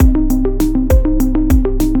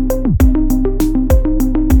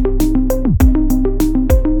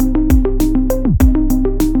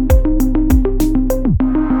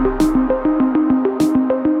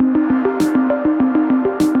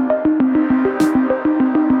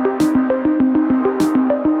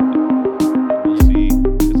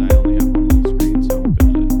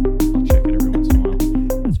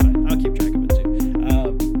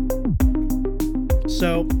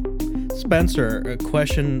Spencer, a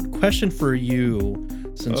question for you,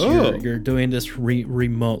 since you're doing this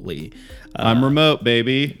remotely. I'm remote,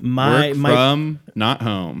 baby. Work from not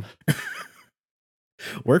home.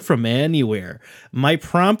 Work from anywhere. My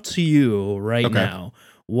prompt to you now: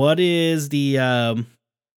 what is the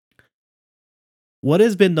what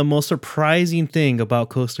has been the most surprising thing about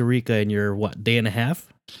Costa Rica in your day and a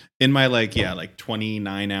half? In my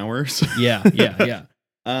 29 hours. Yeah.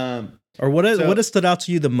 Or what has stood out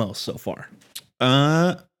to you the most so far?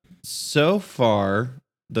 So far,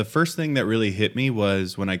 the first thing that really hit me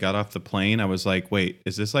was when I got off the plane. I was like, "Wait,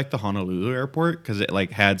 is this like the Honolulu airport?" Because it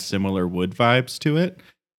had similar wood vibes to it.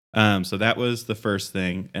 So that was the first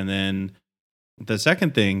thing, and then the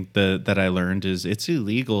second thing that I learned is it's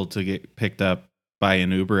illegal to get picked up by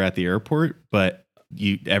an Uber at the airport, but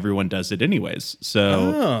everyone does it anyways.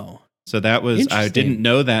 So that was, I didn't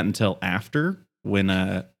know that until after, when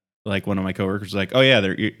one of my coworkers was like, "Oh yeah,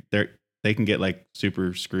 they can get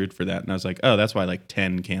super screwed for that," and I was like, "Oh, that's why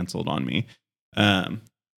 10 canceled on me."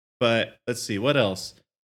 But let's see what else.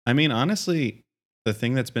 I mean, honestly, the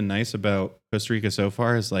thing that's been nice about Costa Rica so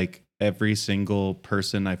far is every single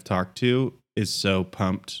person I've talked to is so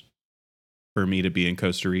pumped for me to be in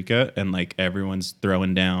Costa Rica, and everyone's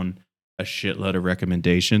throwing down a shitload of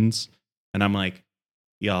recommendations, and I'm like,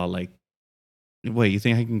 y'all, wait, you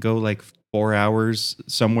think I can go 4 hours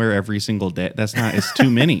somewhere every single day? It's too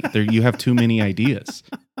many. You have too many ideas.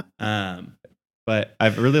 But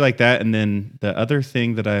I've really liked that. And then the other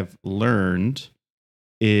thing that I've learned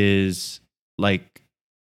is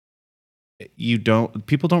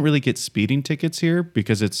people don't really get speeding tickets here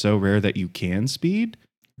because it's so rare that you can speed.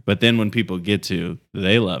 But then when people get to,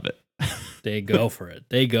 they love it. They go for it.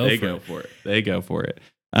 They go for it.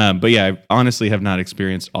 But yeah, I honestly have not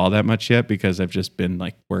experienced all that much yet because I've just been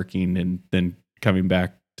working and then coming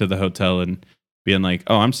back to the hotel and being like,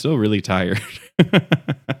 "Oh, I'm still really tired."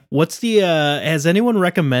 What's has anyone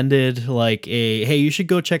recommended hey, you should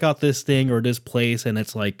go check out this thing or this place, and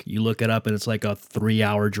it's you look it up and it's a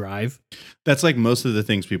 3-hour drive? That's most of the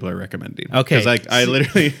things people are recommending. Okay.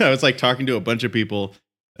 Because I was talking to a bunch of people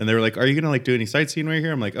and they were like, "Are you going to do any sightseeing right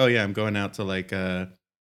here?" I'm like, "Oh yeah, I'm going out to a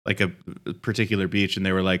particular beach," and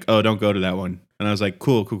they were like, "Oh, don't go to that one." And I was like,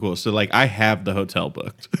 cool. So I have the hotel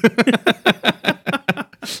booked.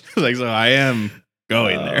 So I am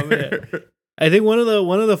going there. Man. I think one of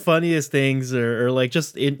the funniest things, or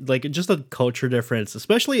just a culture difference,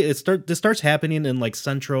 especially this starts happening in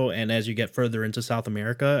Central, and as you get further into South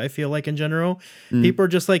America, I feel in general, people are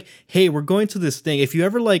just "Hey, we're going to this thing. If you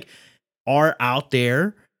ever are out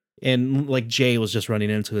there," and Jay was just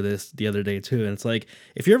running into this the other day too, and it's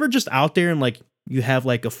if you're ever just out there and you have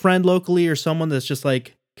a friend locally or someone that's just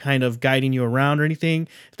kind of guiding you around or anything,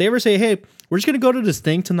 if they ever say, "Hey, we're just gonna go to this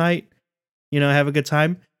thing tonight, have a good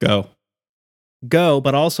time," go.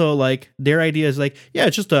 But also their idea is yeah,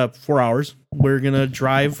 it's just 4 hours. We're gonna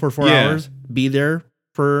drive for 4 hours, be there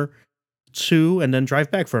for 2, and then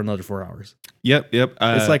drive back for another 4 hours. Yep.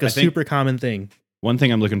 It's a super common thing. One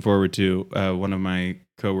thing I'm looking forward to, one of my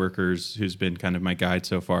coworkers who's been kind of my guide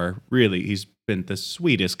so far, really, he's been the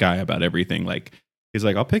sweetest guy about everything. He's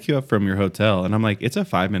like, "I'll pick you up from your hotel." And I'm like, "It's a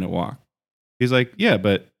 5-minute walk." He's like, "Yeah,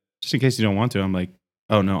 but just in case you don't want to." I'm like,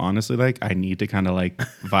 "Oh no, honestly, I need to kind of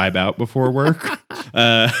vibe out before work."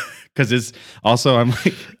 Cause it's also, I'm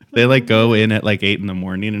they go in at 8 in the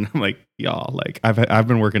morning, and I'm like, "Y'all, I've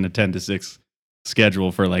been working a 10 to 6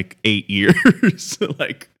 schedule for 8 years."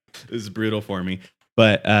 This is brutal for me.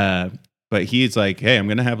 But he's like, "Hey, I'm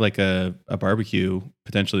gonna have a barbecue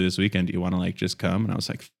potentially this weekend. Do you want to just come?" And I was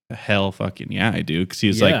like, "Hell, fucking yeah, I do." Because he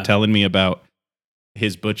was telling me about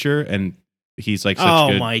his butcher, and he's such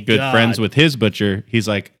good friends with his butcher. He's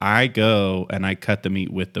like, "I go and I cut the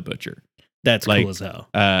meat with the butcher." That's cool as hell.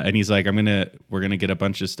 And he's like, "We're gonna get a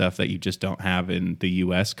bunch of stuff that you just don't have in the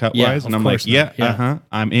U.S. cut wise." And I'm like, "Yeah,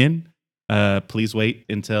 I'm in. Please wait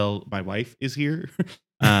until my wife is here."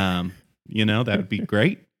 That would be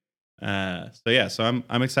great. So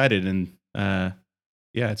I'm excited, and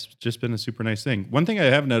it's just been a super nice thing. One thing I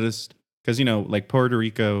have noticed, because Puerto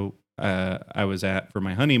Rico, I was at for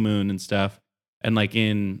my honeymoon and stuff, and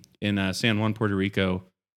in San Juan, Puerto Rico,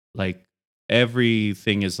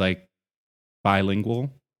 everything is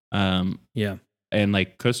bilingual. And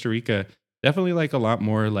Costa Rica, definitely a lot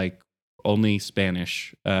more only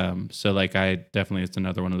Spanish. So I definitely, it's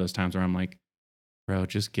another one of those times where I'm like, bro,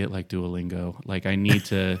 just get Duolingo. I need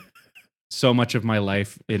to. So much of my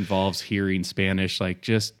life involves hearing Spanish.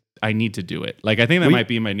 I need to do it. I think that might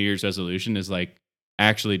be my New Year's resolution is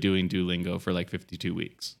actually doing Duolingo for 52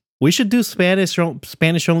 weeks. We should do Spanish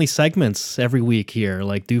only segments every week here.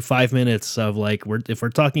 Like do 5 minutes of like if we're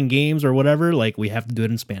talking games or whatever, like we have to do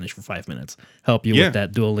it in Spanish for 5 minutes. Help you with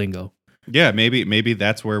that Duolingo. Yeah, maybe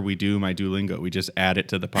that's where we do my Duolingo. We just add it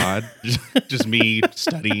to the pod. just me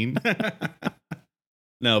studying.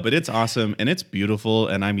 No, but it's awesome and it's beautiful.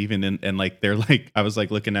 And I'm even in, and like they're like, I was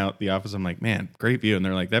like looking out the office. I'm like, man, great view. And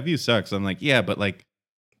they're like, that view sucks. I'm like, yeah, but like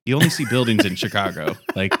you only see buildings in Chicago.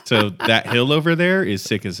 Like, so that hill over there is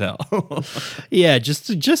sick as hell. Yeah, just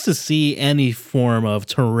to see any form of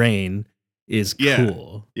terrain is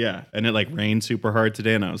cool. Yeah. And it like rained super hard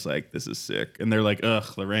today. And I was like, this is sick. And they're like,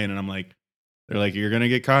 ugh, the rain. And I'm like, they're like, you're going to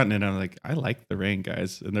get caught in it. And I'm like, I like the rain,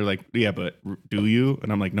 guys. And they're like, yeah, but do you?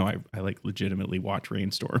 And I'm like, no, I like legitimately watch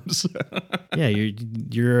rainstorms. Yeah,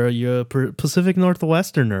 you're a Pacific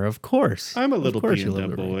Northwesterner, of course. I'm a little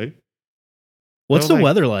peanut boy. What's the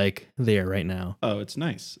weather like there right now? Oh, it's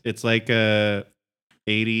nice. It's like 80,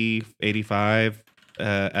 85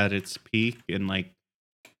 at its peak and like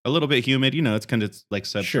a little bit humid. You know, it's kind of like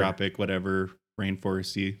subtropic, whatever,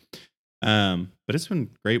 rainforesty. But it's been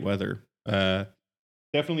great weather.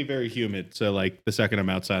 Definitely very humid. So like the second I'm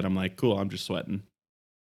outside, I'm like, cool, I'm just sweating.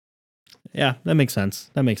 Yeah, that makes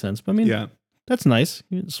sense. But I mean, yeah, that's nice.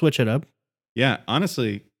 You switch it up. Yeah,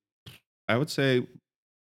 honestly, I would say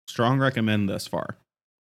strong recommend thus far.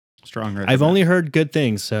 Strong recommend. I've only heard good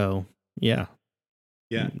things, so yeah.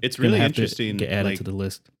 Yeah, it's really interesting. Get added to the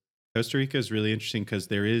list. Costa Rica is really interesting because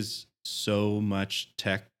there is so much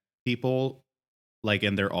tech people, like,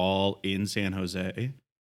 and they're all in San Jose.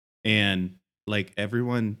 And like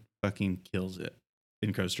everyone fucking kills it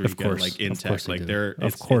in Costa Rica, like in tech, like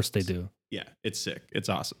of course they do. Yeah, it's sick. It's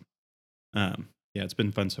awesome. Yeah, it's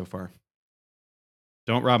been fun so far.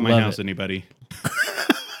 Don't rob my house, anybody.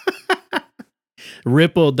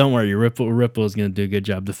 Ripple, don't worry. Ripple is gonna do a good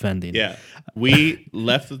job defending. Yeah, we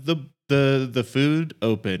left the food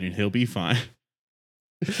open, and he'll be fine.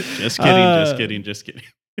 Just kidding.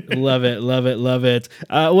 Love it.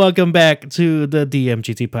 Welcome back to the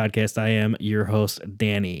DMGT podcast. I am your host,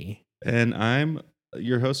 Danny. And I'm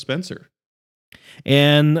your host, Spencer.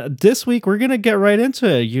 And this week, we're going to get right into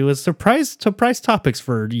it. You a surprise topics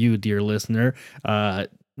for you, dear listener,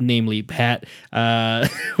 namely Pat.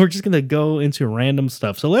 We're just going to go into random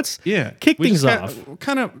stuff. So let's kick things off.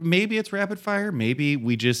 Kind of, maybe it's rapid fire. Maybe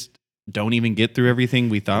we just don't even get through everything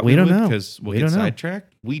we thought we would know because we'll get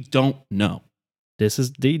sidetracked. We don't know.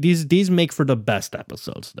 These make for the best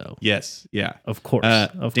episodes, though. Yes, yeah, of course.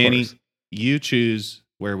 Danny, you choose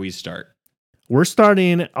where we start. We're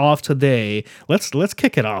starting off today. Let's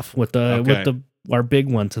kick it off with our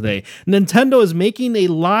big one today. Nintendo is making a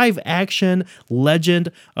live action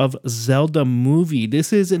Legend of Zelda movie.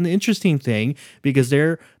 This is an interesting thing because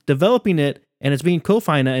they're developing it and it's being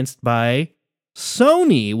co-financed by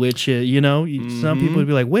Sony, which some people would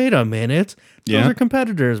be like, wait a minute, those are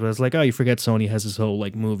competitors, but it's like, oh, you forget Sony has this whole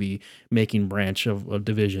like movie making branch of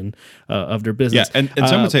division of their business. Yeah, and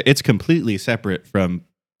some would say it's completely separate from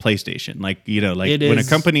PlayStation. Like, when a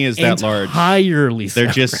company is that large, entirely they're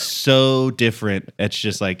just so different. It's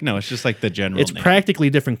just like it's just like the general. It's practically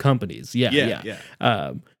different companies.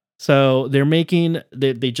 Yeah. So they're making,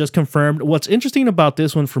 they just confirmed. What's interesting about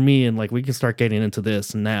this one for me, and like we can start getting into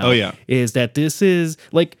this now, is that this is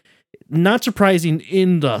like not surprising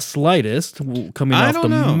in the slightest, coming off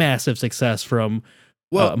the massive success from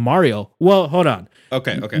Mario. Well, hold on.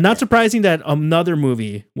 Okay. Not surprising that another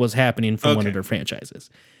movie was happening from one of their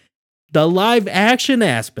franchises. The live action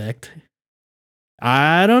aspect,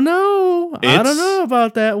 I don't know. I don't know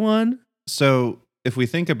about that one. So if we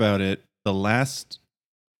think about it, the last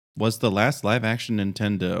live action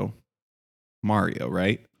Nintendo Mario,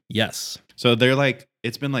 right? Yes. So they're like,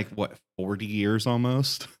 it's been like what, 40 years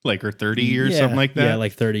almost, like, or 30 years, something like that. Yeah,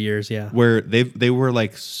 like 30 years. Yeah. Where they were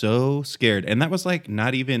like so scared, and that was like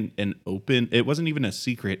not even an open. It wasn't even a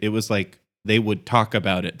secret. It was like they would talk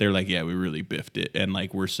about it. They're like, yeah, we really biffed it, and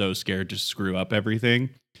like we're so scared to screw up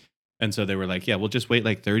everything. And so they were like, yeah, we'll just wait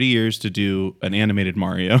like 30 years to do an animated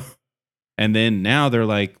Mario. And then now they're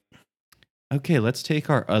like, okay, let's take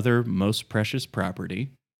our other most precious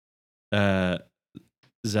property,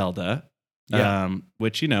 Zelda,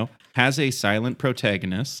 which, has a silent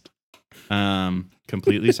protagonist,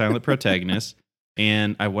 completely silent protagonist.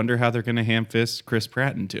 And I wonder how they're going to ham fist Chris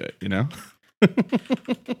Pratt into it,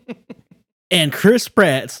 And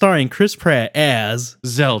starring Chris Pratt as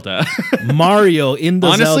Zelda. Mario in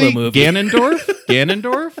the Zelda movie.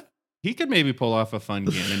 Ganondorf? He could maybe pull off a fun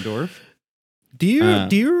Ganondorf. Do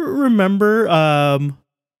you remember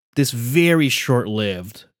this very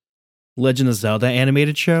short-lived Legend of Zelda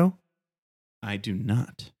animated show? I do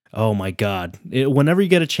not. Oh my god! Whenever you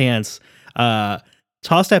get a chance, uh,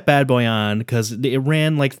 toss that bad boy on because it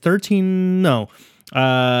ran like 13. No,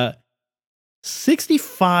 uh,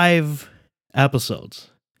 65 episodes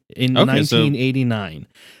in Okay, so 1989.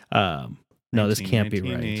 No, this can't be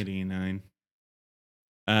right. 1989.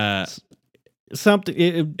 Uh,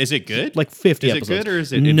 Something is it good? like 50 Is it episodes. good or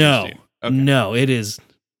is it No, interesting? Okay. no, it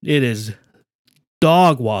is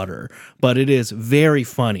dog water, but it is very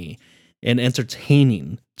funny and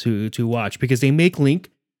entertaining to watch because they make Link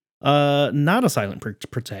not a silent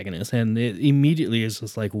protagonist, and it immediately is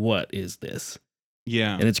just like, what is this?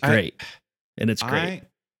 Yeah. And it's great. And it's great. I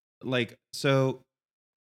like so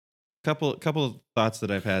couple of thoughts that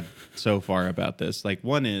I've had so far about this. Like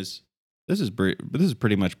one is this is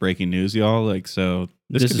pretty much breaking news, y'all. Like so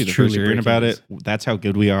this This could is be the first truly you're hearing breaking about news. it. That's how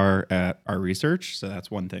good we are at our research. So that's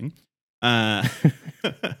one thing. Uh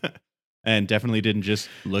and definitely didn't just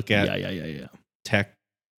look at Yeah. tech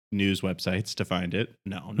news websites to find it.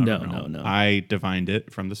 No. No. I divined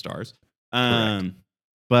it from the stars. Correct.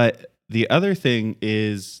 But the other thing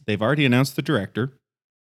is they've already announced the director.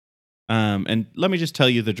 And let me just tell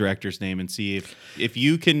you the director's name and see if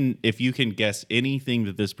you can guess anything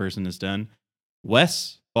that this person has done.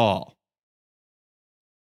 Wes Ball.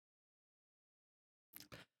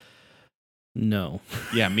 No.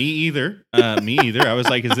 Yeah, me either. Me either. I was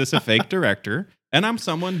like, is this a fake director? And I'm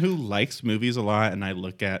someone who likes movies a lot, and I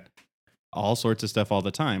look at all sorts of stuff all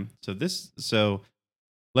the time. So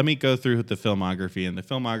let me go through the filmography, and the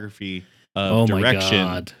filmography of Oh my direction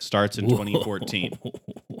god. starts in 2014,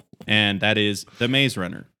 and that is The Maze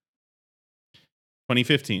Runner.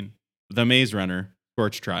 2015, The Maze Runner,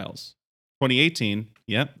 Scorch Trials. 2018,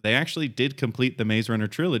 yep, they actually did complete the Maze Runner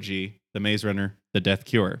trilogy, The Maze Runner, The Death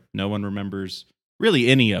Cure. No one remembers really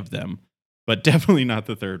any of them, but definitely not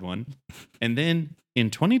the third one. And then in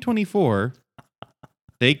 2024,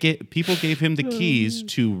 people gave him the keys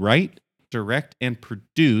to write, direct, and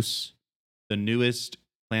produce the newest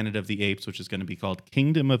Planet of the Apes, which is going to be called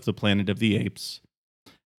Kingdom of the Planet of the Apes.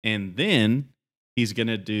 And then he's going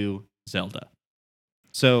to do Zelda.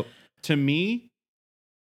 So to me,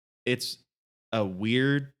 it's a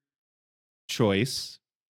weird choice,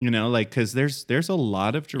 like because there's a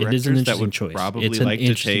lot of It is an directors that interesting would choice. probably It's an like to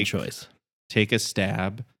interesting choice. take a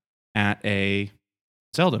stab at a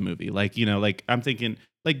Zelda movie. Like I'm thinking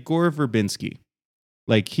like Gore Verbinski.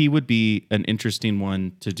 Like he would be an interesting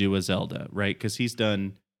one to do a Zelda, right? Because he's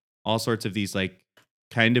done all sorts of these like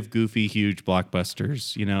kind of goofy, huge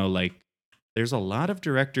blockbusters. Like there's a lot of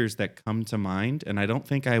directors that come to mind, and I don't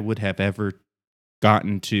think I would have ever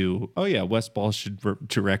gotten to, oh yeah, Wes Ball should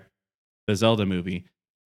direct the Zelda movie.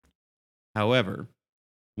 However,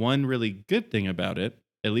 one really good thing about it,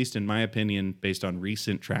 at least in my opinion, based on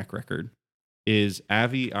recent track record, is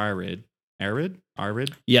Avi Arad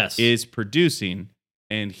Yes. is producing,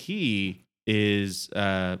 and he is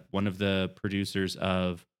one of the producers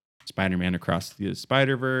of Spider-Man Across the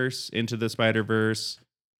Spider-Verse, Into the Spider-Verse,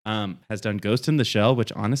 has done Ghost in the Shell,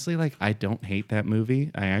 which honestly, like, I don't hate that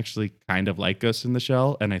movie. I actually kind of like Ghost in the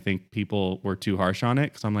Shell, and I think people were too harsh on it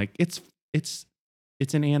because I'm like, it's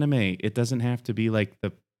an anime. It doesn't have to be like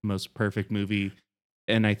the most perfect movie,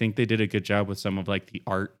 and I think they did a good job with some of like the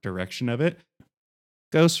art direction of it.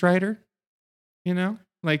 Ghost Rider,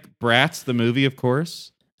 like Bratz the movie, of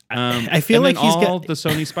course. I feel and like then all the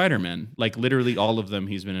Sony Spider-Men, like literally all of them,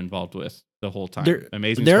 he's been involved with the whole time.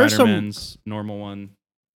 Amazing there are Spider-Man's, normal one.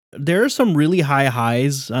 There are some really high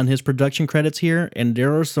highs on his production credits here, and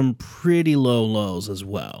there are some pretty low lows as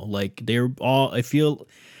well. Like they're all, I feel,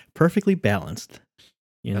 perfectly balanced.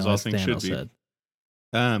 As all as things should Thanos be.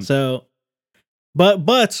 said. So,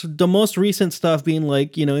 but the most recent stuff being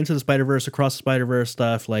like Into the Spider-Verse, Across the Spider-Verse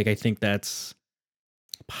stuff. Like I think that's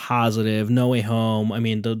positive. No Way Home. I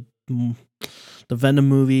mean the Venom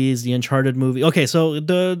movies, the Uncharted movie. Okay, so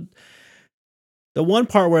the one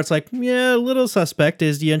part where it's like, yeah, a little suspect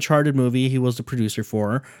is the Uncharted movie he was the producer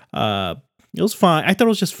for. It was fine. I thought it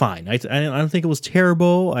was just fine. I don't think it was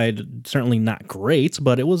terrible. Certainly not great,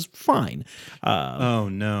 but it was fine. Oh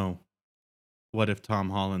no. What if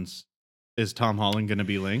is Tom Holland going to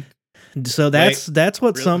be Link? So that's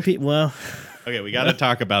what really? some people, well. Okay, we got to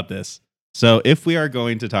talk about this. So if we are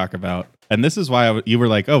going to talk about, and this is why you were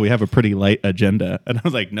like, oh, we have a pretty light agenda. And I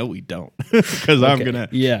was like, no, we don't. Because we're going to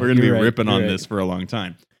be ripping on this for a long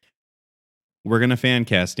time. We're going to fan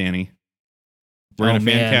cast, Danny. We're going to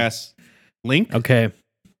fan cast Link. Okay.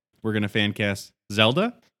 We're going to fan cast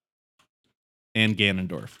Zelda and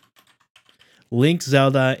Ganondorf. Link,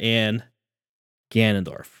 Zelda, and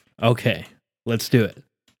Ganondorf. Okay, let's do it.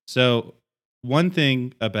 So one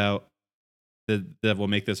thing about that will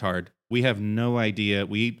make this hard. We have no idea.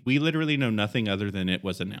 We literally know nothing other than it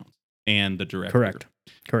was announced and the director.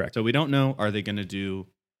 Correct. So we don't know. Are they going to do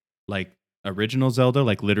like original Zelda,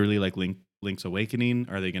 like literally like Link's Awakening?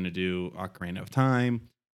 Are they going to do Ocarina of Time?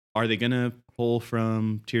 Are they going to pull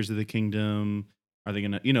from Tears of the Kingdom? Are they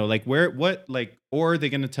going to, like or are they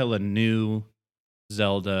going to tell a new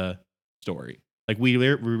Zelda story? Like we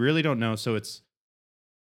really don't know. So it's,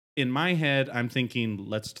 in my head, I'm thinking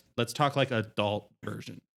let's talk like adult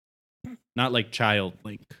version, not like child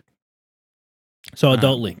Link. So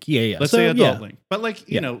adult Link, yeah. Let's say adult Link, but like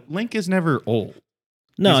you know, Link is never old.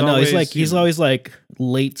 No, he's always like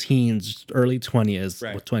late teens, early 20s,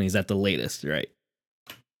 right. 20s at the latest, right?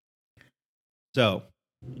 So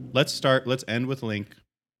let's end with Link.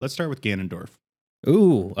 Let's start with Ganondorf.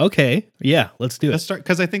 Ooh, okay, yeah, let's do it. Let's start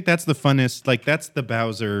because I think that's the funnest. Like that's the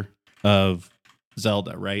Bowser of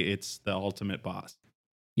Zelda, right? It's the ultimate boss.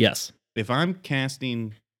 Yes. If I'm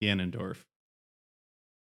casting Ganondorf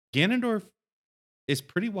is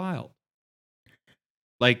pretty wild.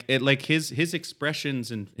 Like his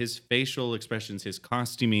expressions and his facial expressions, his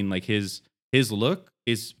costuming, like his look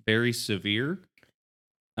is very severe,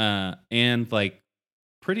 and like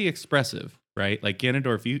pretty expressive, right? Like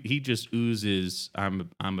Ganondorf, he just oozes. I'm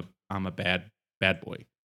a bad boy,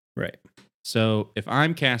 right? So if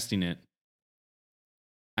I'm casting it,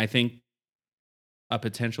 I think a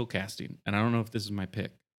potential casting, and I don't know if this is my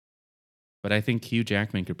pick, but I think Hugh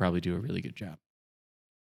Jackman could probably do a really good job.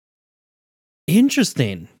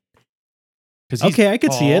 Interesting. Okay, I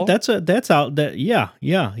could see it. That's out. That yeah.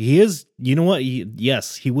 He is. You know what?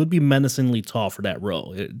 Yes, he would be menacingly tall for that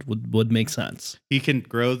role. It would make sense. He can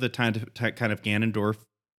grow the kind of Ganondorf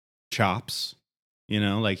chops.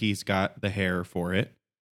 Like he's got the hair for it.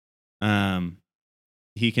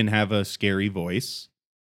 He can have a scary voice.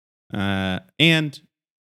 And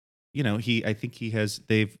I think he has.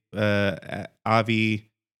 Avi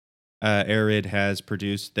Arad has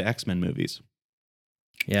produced the X-Men movies.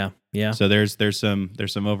 Yeah. So there's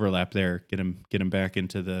some overlap there. Get him back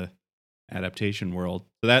into the adaptation world.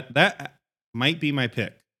 So that might be my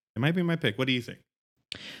pick. It might be my pick. What do you think?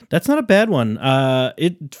 That's not a bad one.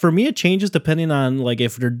 For me it changes depending on like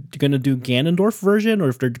if they're gonna do Ganondorf version or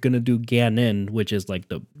if they're gonna do Ganon, which is like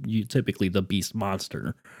typically the beast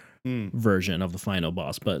monster version of the final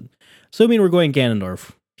boss. But assuming we're going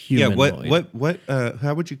Ganondorf. Humanoid. Yeah, what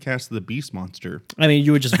how would you cast the beast monster? I mean,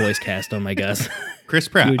 you would just voice cast him, I guess. Chris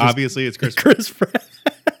Pratt. Obviously, it's Chris Pratt.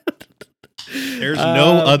 There's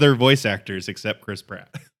no other voice actors except Chris Pratt.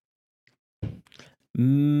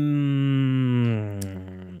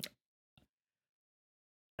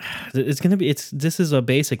 This is a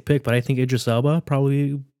basic pick, but I think Idris Elba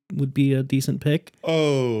probably would be a decent pick.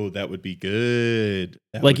 Oh, that would be good.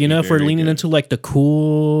 If we're leaning into like the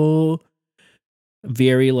cool,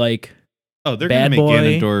 very like they're gonna make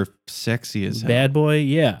Ganondorf sexy as hell. Bad boy,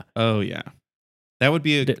 yeah. Oh yeah, that would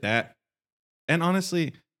be that. And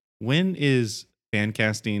honestly, when is fan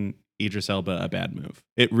casting Idris Elba a bad move?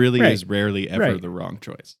 It really is rarely ever the wrong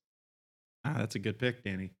choice. That's a good pick,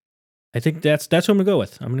 Danny. I think that's what I'm gonna go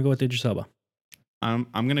with. I'm gonna go with Idris Elba. I'm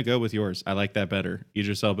gonna go with yours. I like that better.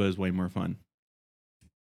 Idris Elba is way more fun.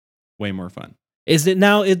 Way more fun. Is it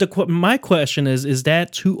now? My question is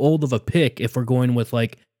that too old of a pick if we're going with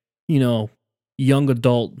like, young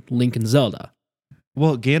adult Link and Zelda?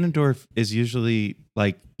 Well, Ganondorf is usually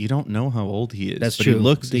like you don't know how old he is. That's true. He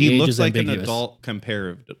looks like ambiguous. An adult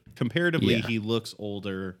comparatively. He looks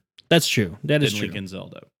older. That's true. That is true. Link and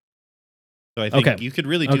Zelda. So I think you could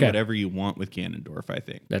really do whatever you want with Ganondorf. I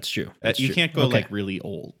think that's true. You can't go like really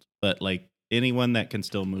old, but like anyone that can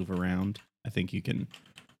still move around, I think you can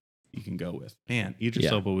go with. Man, Idris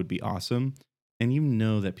Elba would be awesome. And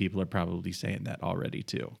that people are probably saying that already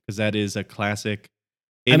too. Because that is a classic.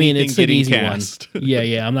 I mean, it's an easy cast. one.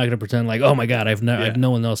 Yeah. I'm not going to pretend like, oh my God, no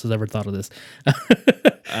one else has ever thought of this.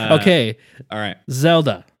 Okay. All right.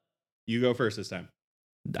 Zelda. You go first this time.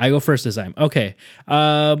 I go first this time. Okay.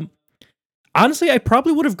 Honestly, I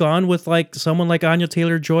probably would have gone with like someone like Anya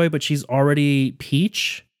Taylor-Joy, but she's already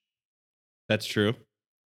Peach. That's true.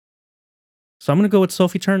 So I'm going to go with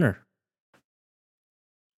Sophie Turner.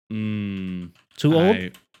 Too old?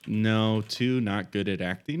 No, too not good at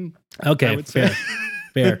acting. Okay, fair.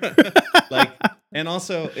 And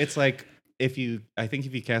also it's like if you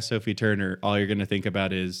cast Sophie Turner, all you're going to think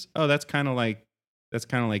about is, that's kind of like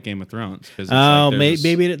Game of Thrones.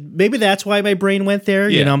 Maybe that's why my brain went there.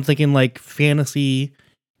 Yeah. I'm thinking like fantasy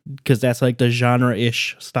because that's like the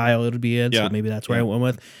genre-ish style it would be in. So maybe that's where I went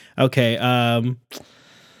with. Okay,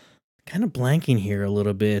 kind of blanking here a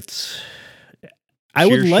little bit. I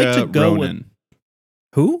would like to go with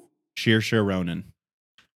who? Saoirse Ronan.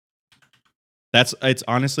 It's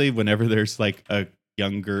honestly whenever there's like a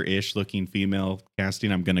younger-ish looking female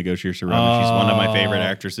casting, I'm gonna go Saoirse Ronan. She's one of my favorite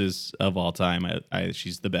actresses of all time.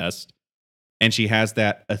 She's the best, and she has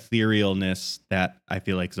that etherealness that I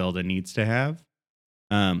feel like Zelda needs to have.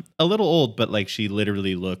 A little old, but like she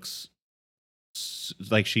literally looks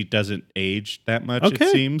like she doesn't age that much. Okay.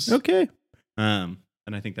 It seems Okay. and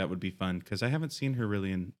I think that would be fun because I haven't seen her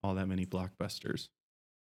really in all that many blockbusters.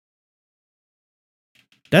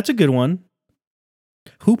 That's a good one.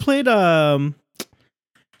 Who played in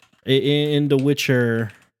The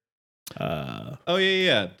Witcher? Oh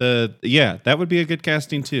yeah. That would be a good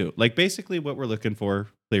casting too. Like basically what we're looking for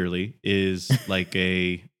clearly is like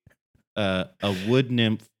a wood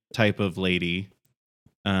nymph type of lady.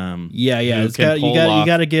 Yeah. who It's can you pull off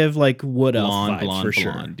got to give like wood elf blonde, vibes blonde, for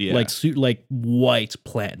sure. blonde, yeah. Like white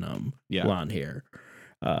platinum Yeah. blonde hair.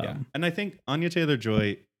 Yeah. And I think Anya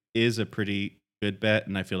Taylor-Joy is a pretty good bet,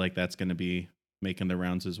 and I feel like that's going to be making the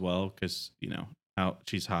rounds as well because how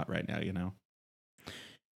she's hot right now.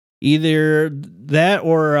 Either that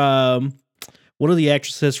or one of the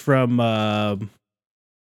actresses from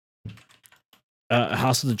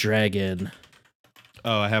House of the Dragon.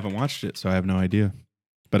 Oh, I haven't watched it, so I have no idea.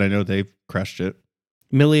 But I know they've crushed it.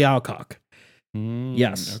 Millie Alcock.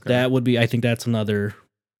 Yes, okay. that would be. I think that's another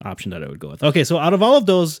option that I would go with. Okay, so out of all of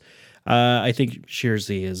those, I think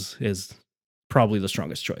Shearsy is probably the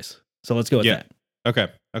strongest choice. So let's go with that. Okay.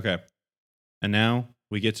 And now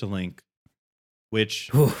we get to Link, which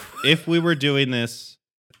if we were doing this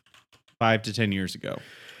 5 to 10 years ago,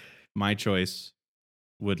 my choice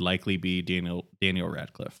would likely be Daniel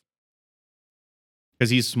Radcliffe. Because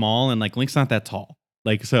he's small and like Link's not that tall.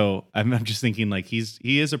 Like, so I'm just thinking like he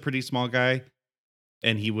is a pretty small guy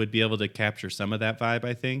and he would be able to capture some of that vibe,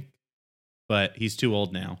 I think. But he's too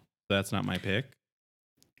old now. So that's not my pick.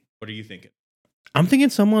 What are you thinking? I'm thinking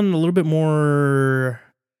someone a little bit more.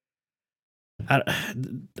 I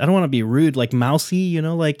don't want to be rude, like mousy,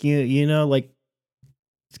 like like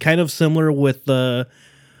it's kind of similar with the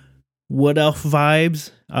wood elf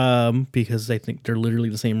vibes, because I think they're literally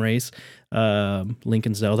the same race. Link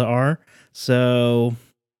and Zelda are. So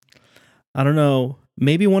I don't know.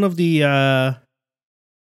 Maybe one of the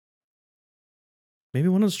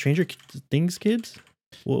Stranger Things kids.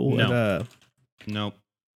 No.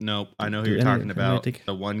 Nope. I know who you're talking about.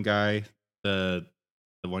 The one guy, the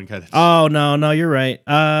one guy. That's... Oh no, you're right.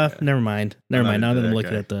 Never mind. Now that I'm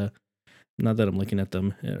looking at not that I'm looking at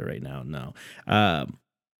them right now. No.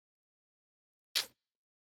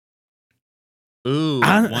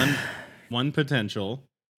 One potential.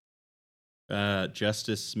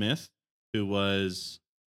 Justice Smith, who was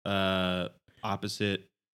opposite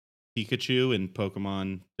Pikachu in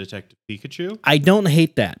Pokemon Detective Pikachu. I don't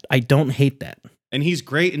hate that. And he's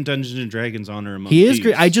great in Dungeons and Dragons Honor Among He Thieves. is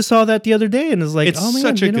great. I just saw that the other day and was like, it's oh man,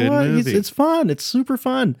 such a good movie. It's fun. It's super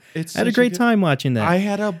fun. I had a great time watching that. I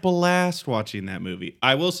had a blast watching that movie.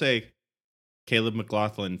 I will say Caleb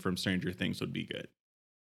McLaughlin from Stranger Things would be good.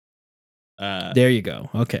 There you go.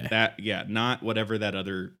 Okay. Not whatever that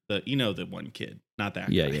other the one kid, not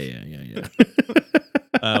that. Yeah.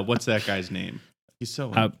 What's that guy's name? He's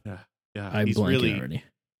so I'm he's blanking really already.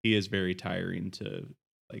 He is very tiring to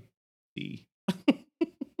like see.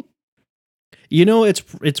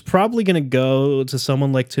 It's probably gonna go to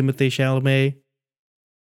someone like Timothée Chalamet.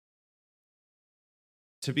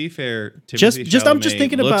 To be fair, Timothée Chalamet I'm just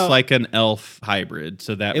thinking looks about like an elf hybrid,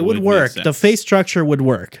 so that it would work. The face structure would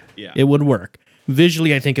work. Yeah, it would work.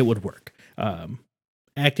 Visually, I think it would work.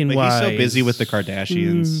 Acting wise, he's so busy with the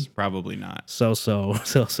Kardashians, probably not. So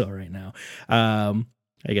right now.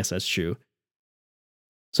 I guess that's true.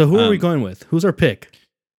 So who are we going with? Who's our pick?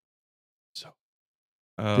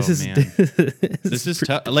 This is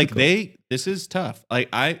tough. Like this is tough.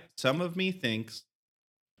 Like some of me thinks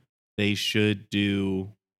they should do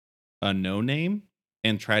a no name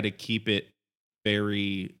and try to keep it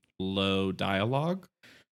very low dialogue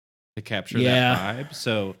to capture that vibe.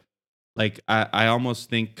 So like I almost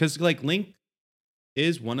think because like Link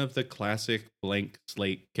is one of the classic blank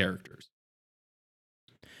slate characters.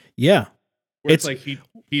 Yeah. Where it's like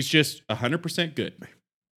he's just 100% good.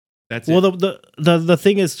 That's well, it. The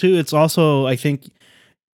thing is too, it's also I think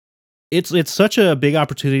it's such a big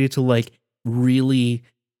opportunity to like really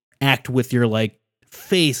act with your like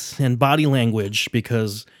face and body language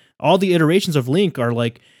because all the iterations of Link are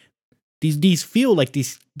like these feel like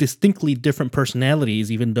these distinctly different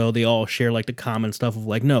personalities, even though they all share like the common stuff of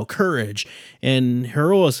like courage and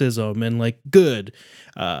heroicism and like good.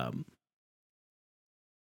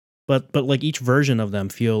 But like each version of them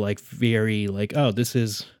feel like very like, oh, this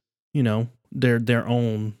is, their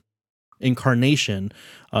own incarnation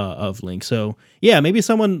of Link. So yeah, maybe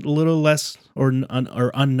someone a little less or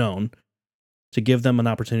unknown to give them an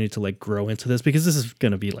opportunity to like grow into this, because this is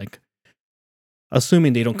going to be like,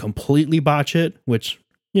 assuming they don't completely botch it, which,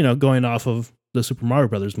 you know, going off of the Super Mario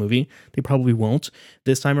Brothers movie, they probably won't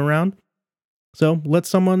this time around. So let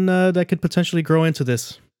someone that could potentially grow into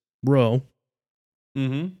this role,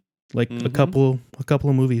 like a couple of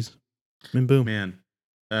movies, and boom. Man,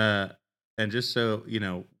 and just so you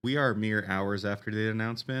know, we are mere hours after the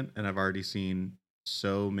announcement, and I've already seen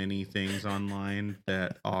so many things online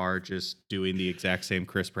that are just doing the exact same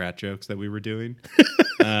Chris Pratt jokes that we were doing,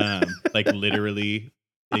 like literally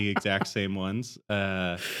the exact same ones.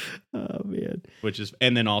 Oh man, which is,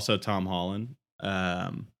 and then also Tom Holland,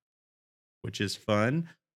 which is fun.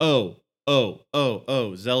 Oh,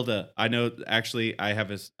 Zelda. I know. Actually, I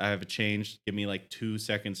have a change. Give me like 2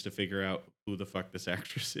 seconds to figure out who the fuck this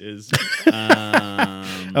actress is.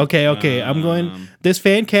 Okay. I'm going this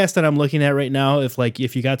fan cast that I'm looking at right now.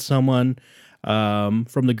 If you got someone from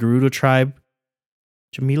the Gerudo tribe,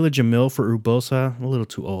 Jamila Jamil for Urbosa, a little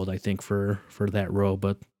too old, I think, for that role,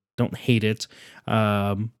 but don't hate it.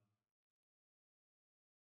 Yeah,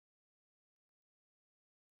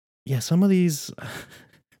 some of these.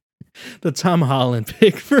 The Tom Holland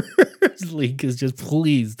pick for Link is just,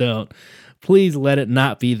 please don't. Please let it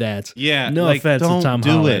not be that. Yeah, no like, offense to don't Tom do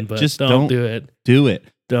Holland, it. but Just don't do it. Do it.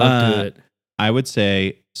 Don't do it. I would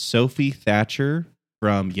say Sophie Thatcher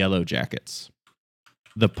from Yellow Jackets,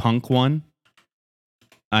 the punk one.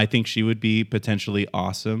 I think she would be potentially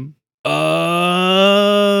awesome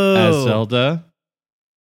as Zelda.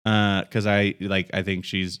 Because I think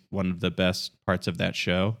she's one of the best parts of that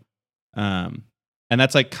show. And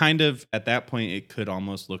that's like kind of at that point it could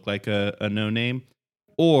almost look like a no name,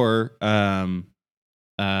 or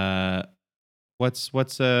what's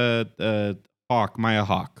Hawk, Maya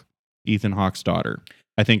Hawk, Ethan Hawke's daughter.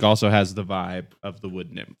 I think also has the vibe of the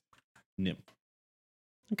wood nymph.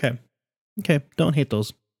 Okay, don't hate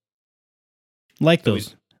those. Like So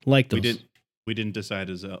those. Those. We didn't decide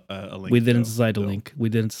as a Link. We didn't decide a Link. We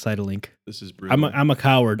didn't decide a Link. This is brutal. I'm a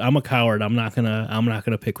coward. I'm not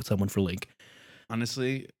gonna pick with someone for Link.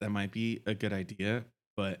 Honestly, that might be a good idea,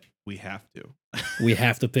 but we have to. We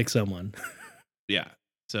have to pick someone. Yeah.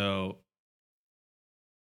 So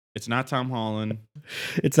it's not Tom Holland.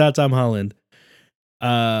 It's not Tom Holland.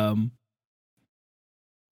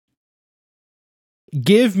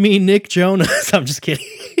 Give me Nick Jonas. I'm just kidding.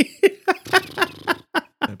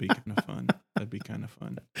 That'd be kind of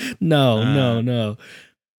fun. No.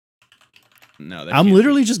 No, I'm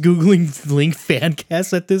literally just Googling Link fan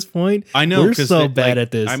casts at this point. I know, we're so bad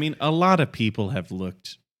at this. I mean, a lot of people have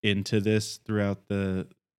looked into this throughout the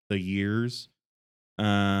years.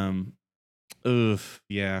 Yeah.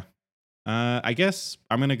 I guess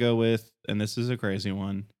I'm gonna go with, and this is a crazy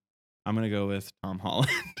one, I'm gonna go with Tom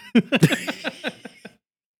Holland.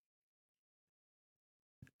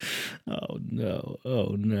 Oh no.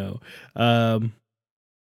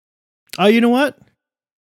 Oh, you know what?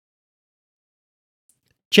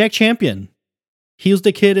 Jack Champion. He was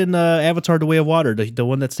the kid in Avatar: The Way of Water, the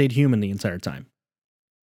one that stayed human the entire time.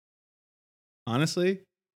 Honestly,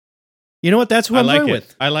 you know what? That's who I'm going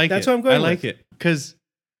with. I like That's it. who I'm going with. I like it because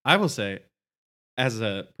I will say, as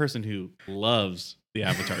a person who loves the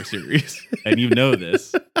Avatar series, and you know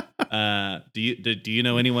this, do you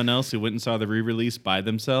know anyone else who went and saw the re-release by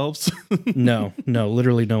themselves? No,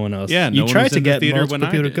 literally no one else. Yeah, you no tried one was to in the get theater multiple when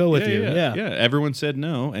I people to did. go with you. Yeah. Everyone said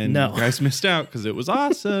no, and you guys missed out because it was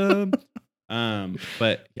awesome.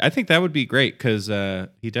 But I think that would be great because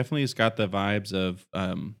he definitely has got the vibes of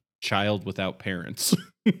child without parents.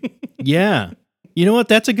 Yeah, you know what?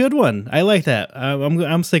 That's a good one. I like that.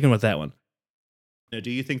 I'm sticking with that one. Now, do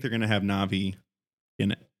you think they're going to have Navi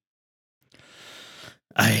in it?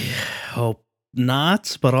 I hope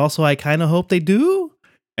not, but also I kind of hope they do.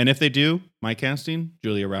 And if they do, my casting,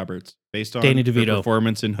 Julia Roberts, based on Danny her DeVito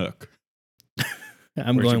performance in Hook.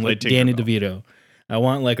 I'm going with Danny DeVito. I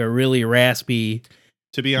want like a really raspy.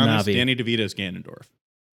 To be honest, Navi. Danny DeVito's Ganondorf.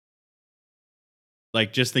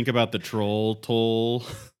 Like, just think about the troll toll.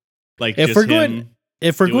 Like, if we're going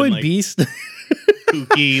like, Beast,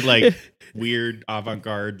 kooky, like weird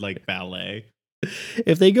avant-garde, like ballet.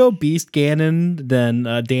 If they go Beast Ganon, then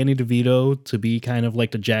Danny DeVito to be kind of like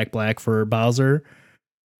the Jack Black for Bowser.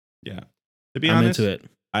 Yeah, to be I'm honest, into it.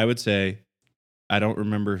 I would say I don't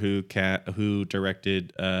remember who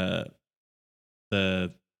directed the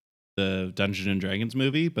Dungeons and Dragons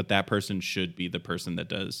movie, but that person should be the person that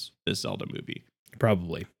does this Zelda movie.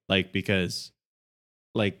 Probably. Like, because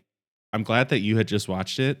like I'm glad that you had just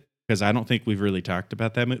watched it because I don't think we've really talked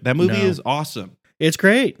about that movie. That movie is awesome. It's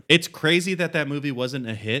great. It's crazy that that movie wasn't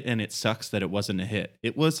a hit, and it sucks that it wasn't a hit.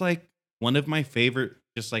 It was like one of my favorite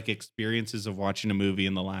just like experiences of watching a movie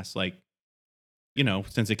in the last like,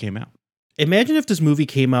 since it came out. Imagine if this movie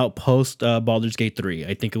came out post Baldur's Gate 3.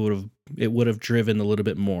 I think it would have driven a little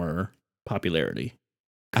bit more popularity.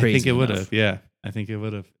 I think it would have. Yeah, I think it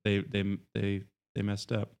would have. They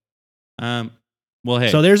messed up. Well,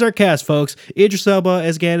 hey. So there's our cast, folks. Idris Elba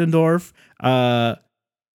as Ganondorf.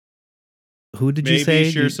 Who did you say?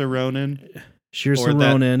 Maybe Saoirse Ronan. Saoirse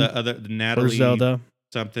Ronan. The other Natalie or Zelda.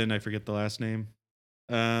 Something. I forget the last name.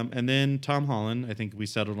 And then Tom Holland. I think we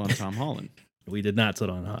settled on Tom Holland. We did not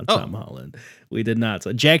settle on Tom Holland. We did not.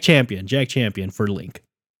 Jack Champion for Link.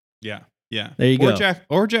 Yeah. There you go.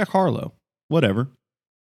 Jack Harlow. Whatever.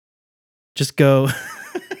 Just go.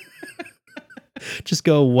 Just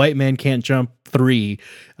go. White Man Can't Jump 3.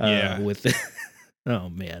 With. Oh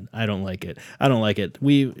man, I don't like it.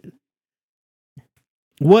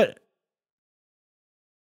 What?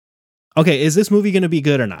 Okay, is this movie going to be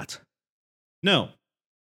good or not? No.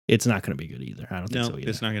 It's not going to be good either. I don't think so either.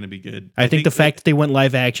 It's not going to be good. I think the fact that they went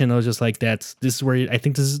live action, I was just like, this is where I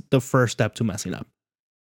think this is the first step to messing up.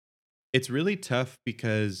 It's really tough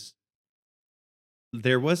because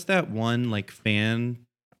there was that one like fan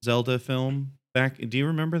Zelda film back. Do you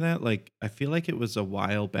remember that? Like, I feel like it was a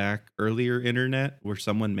while back, earlier internet, where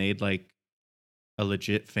someone made like a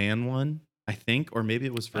legit fan one, I think, or maybe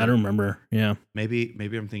it was for. I don't remember. Yeah. Maybe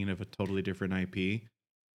I'm thinking of a totally different IP.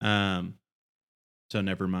 So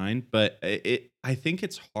never mind. But I think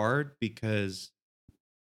it's hard because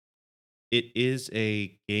it is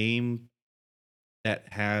a game that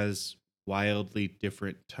has wildly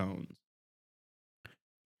different tones.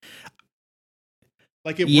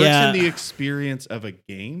 Like it works in the experience of a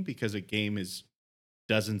game because a game is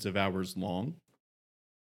dozens of hours long.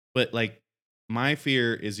 But like my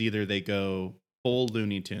fear is either they go full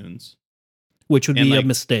Looney Tunes, which would be a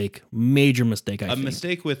mistake, major mistake. I think.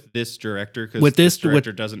 Mistake with this director because this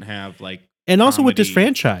director doesn't have like, and also with this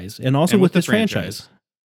franchise,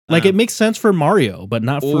 like it makes sense for Mario, but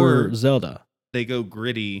not for Zelda. They go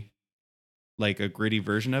gritty, like a gritty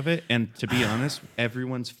version of it, and to be honest,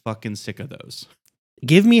 everyone's fucking sick of those.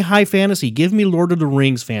 Give me high fantasy. Give me Lord of the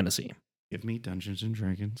Rings fantasy. Give me Dungeons and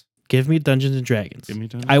Dragons.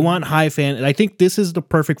 I want high fan. I think this is the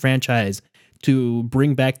perfect franchise to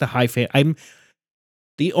bring back the high fan.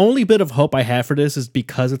 The only bit of hope I have for this is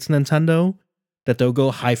because it's Nintendo that they'll go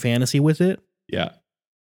high fantasy with it. Yeah.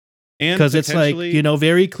 And because it's like,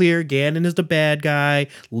 very clear. Ganon is the bad guy.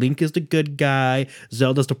 Link is the good guy.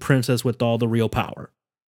 Zelda's the princess with all the real power.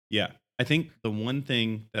 Yeah. I think the one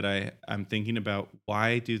thing that I'm thinking about,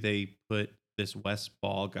 why do they put this Wes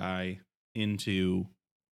Ball guy into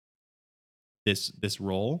this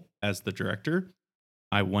role as the director?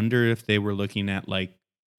 I wonder if they were looking at like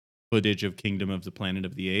footage of Kingdom of the Planet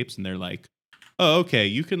of the Apes and they're like, oh, okay,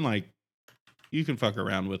 you can fuck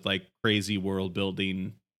around with like crazy world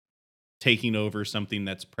building, taking over something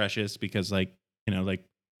that's precious because like, like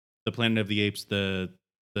the Planet of the Apes, the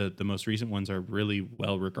most recent ones are really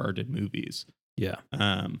well regarded movies. Yeah.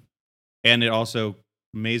 And it also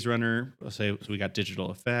Maze Runner, so we got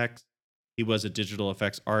digital effects. He was a digital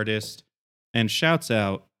effects artist, and shouts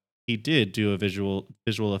out, he did do a visual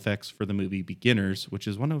effects for the movie Beginners, which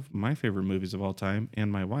is one of my favorite movies of all time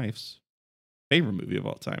and my wife's favorite movie of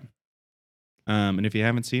all time. And if you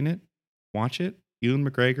haven't seen it, watch it. Ewan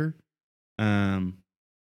McGregor,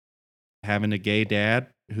 having a gay dad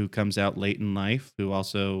who comes out late in life, who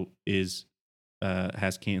also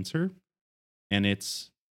has cancer, and it's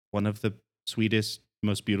one of the sweetest,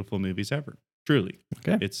 most beautiful movies ever. Truly,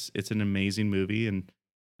 okay. It's an amazing movie and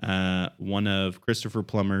one of Christopher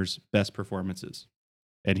Plummer's best performances,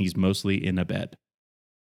 and he's mostly in a bed.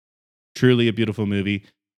 Truly a beautiful movie.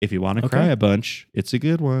 If you want to cry a bunch, it's a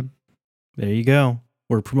good one. There you go.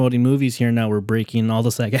 We're promoting movies here now. We're breaking all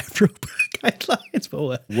the SAG-AFTRA guidelines,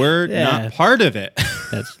 but we're not part of it.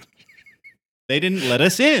 They didn't let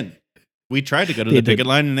us in. We tried to go to the picket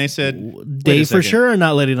line, and they said they for sure are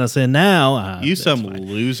not letting us in now. You some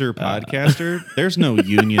loser podcaster. There's no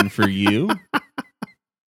union for you.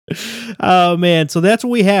 Oh man! So that's what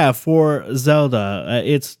we have for Zelda.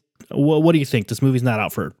 It's what do you think? This movie's not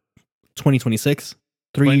out for 2026.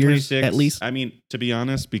 3 years at least. I mean, to be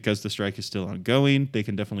honest, because the strike is still ongoing, they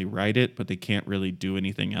can definitely write it, but they can't really do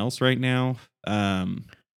anything else right now. And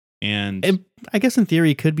I guess in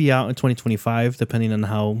theory, it could be out in 2025, depending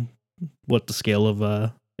on what the scale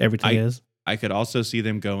of everything is. I could also see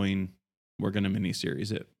them going, we're going to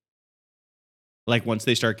miniseries it. Like once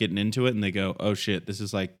they start getting into it and they go, oh shit, this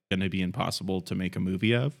is like going to be impossible to make a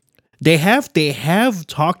movie of. They have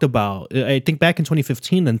talked about. I think back in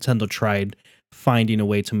 2015, Nintendo tried finding a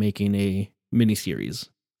way to making a miniseries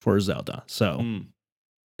for Zelda. So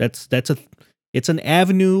that's it's an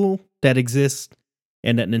avenue that exists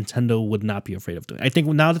and that Nintendo would not be afraid of doing. I think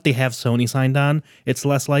now that they have Sony signed on, it's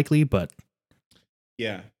less likely. But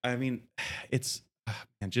yeah, I mean, it's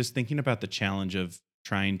and just thinking about the challenge of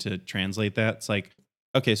trying to translate that. It's like,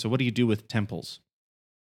 okay, so what do you do with temples?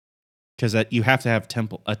 Because you have to have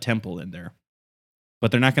a temple in there,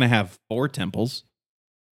 but they're not going to have 4 temples.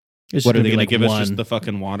 What are they going to give us? Just the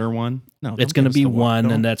fucking water one? No, it's going to be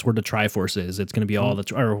one, and that's where the Triforce is. It's going to be all the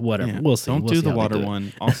or whatever. Yeah, we'll see. Don't do the water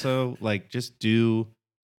one. Also, like, just do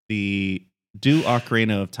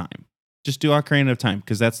Ocarina of Time. Just do Ocarina of Time,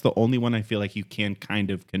 because that's the only one I feel like you can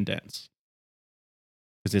kind of condense.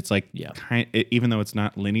 Because it's like, even though it's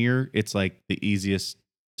not linear, it's like the easiest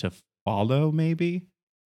to follow. Maybe.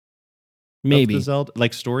 The Zelda,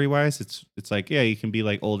 like story wise, it's like, yeah, you can be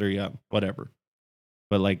like old or young, whatever.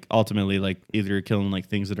 But like ultimately, like either you're killing like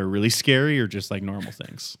things that are really scary or just like normal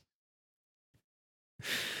things.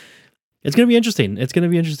 It's gonna be interesting.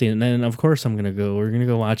 And then of course we're gonna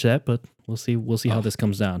go watch that, but we'll see how this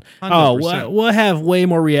comes down. 100%. We'll have way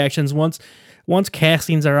more reactions once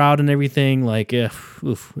castings are out and everything. Like,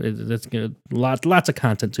 that's gonna lots of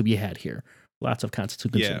content to be had here. Lots of content to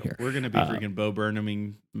consume here. We're gonna be freaking Bo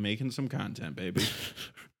Burnham making some content, baby.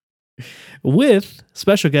 With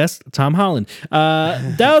special guest Tom Holland.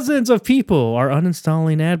 Thousands of people are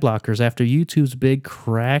uninstalling ad blockers after YouTube's big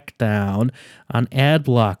crackdown on ad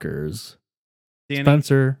blockers. Danny,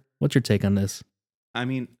 Spencer, what's your take on this? I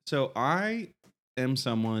mean, so I am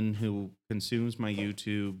someone who consumes my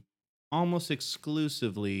YouTube almost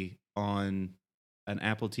exclusively on an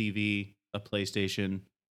Apple TV, a PlayStation.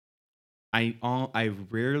 I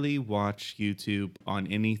rarely watch YouTube on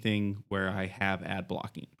anything where I have ad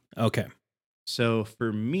blocking. Okay. So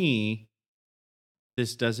for me,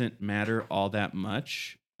 this doesn't matter all that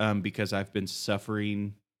much because I've been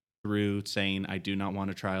suffering through saying I do not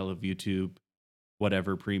want a trial of YouTube,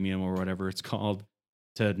 whatever premium or whatever it's called,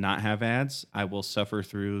 to not have ads. I will suffer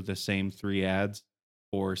through the same 3 ads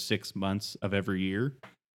for 6 months of every year.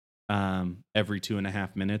 Every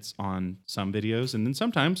 2.5 minutes on some videos, and then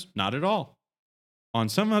sometimes not at all on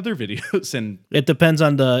some other videos. And it depends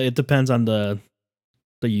on the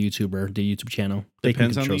YouTuber, the YouTube channel. They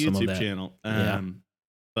depends on the YouTube channel.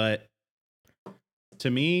 But to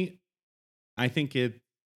me, I think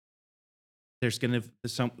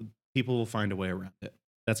some people will find a way around it.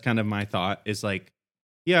 That's kind of my thought. Is like,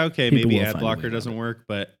 yeah, okay, maybe ad blocker doesn't work,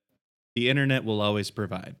 but the internet will always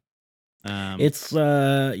provide.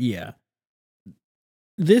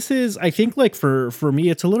 This is, I think, like for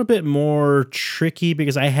me, it's a little bit more tricky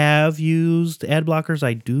because I have used ad blockers.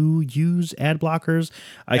 I do use ad blockers.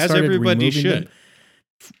 As everybody should.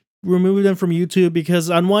 Removing them from YouTube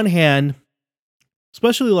because on one hand,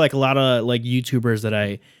 especially like a lot of like YouTubers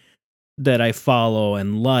that I follow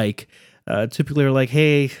and like, typically are like,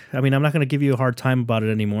 hey, I mean, I'm not going to give you a hard time about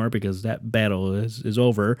it anymore because that battle is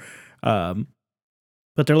over.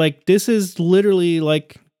 But they're like, this is literally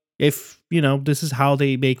like, if, this is how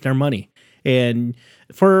they make their money. And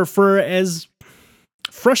for as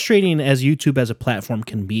frustrating as YouTube as a platform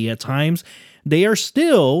can be at times, they are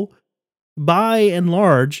still, by and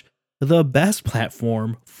large, the best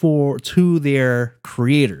platform to their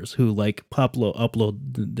creators who like upload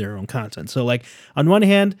their own content. So like on one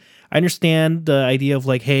hand, I understand the idea of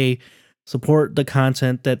like, hey, support the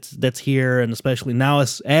content that's here, and especially now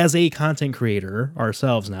as a content creator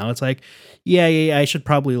ourselves now, it's like, yeah, I should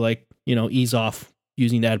probably like, ease off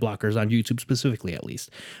using ad blockers on YouTube specifically, at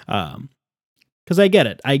least. Because I get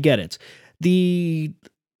it. The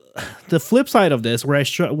flip side of this,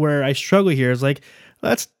 where I struggle here, is like,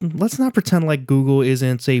 let's not pretend like Google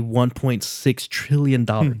isn't a $1.6 trillion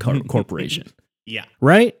corporation. Yeah.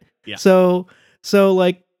 Right? Yeah. So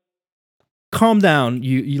like, calm down.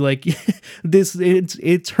 You like this, it's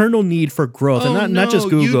eternal need for growth, and not just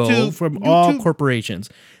Google, YouTube, all corporations.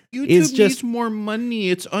 YouTube needs more money.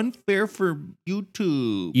 It's unfair for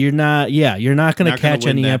YouTube. You're not going to catch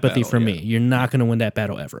any empathy from me. You're not going to win that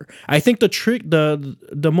battle ever. I think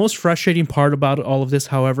the most frustrating part about all of this,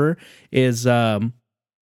 however, is YouTube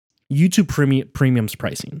premium's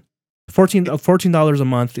pricing. $14 a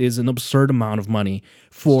month is an absurd amount of money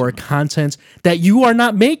for content that you are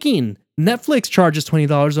not making. Netflix charges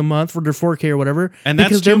 $20 a month for their 4K or whatever, and that's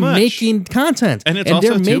because they're making content, and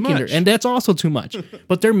also too much. And that's also too much.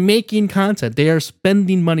 But they're making content; they are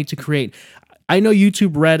spending money to create. I know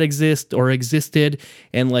YouTube Red existed,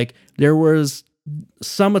 and like there was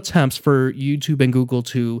some attempts for YouTube and Google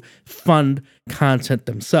to fund content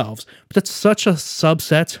themselves, but that's such a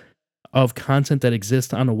subset of content that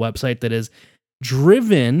exists on a website that is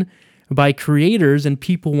driven by creators and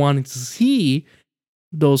people wanting to see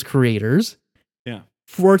those creators. Yeah.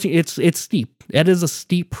 It's steep. That is a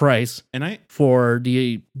steep price And for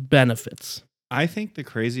the benefits. I think the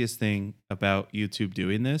craziest thing about YouTube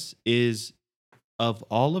doing this is, of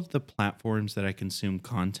all of the platforms that I consume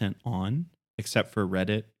content on, except for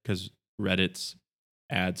Reddit, because Reddit's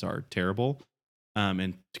ads are terrible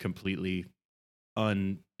and completely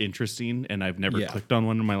uninteresting, and I've never clicked on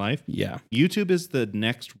one in my life. Yeah. YouTube is the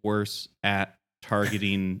next worst at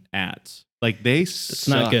targeting ads. Like, it's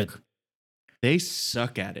not good. They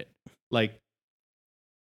suck at it. Like,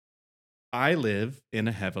 I live in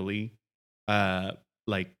a heavily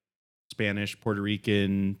like Spanish, Puerto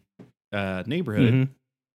Rican neighborhood.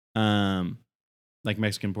 Like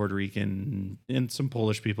Mexican, Puerto Rican, and some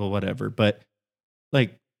Polish people, whatever. But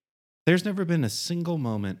like, there's never been a single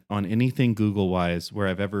moment on anything Google wise where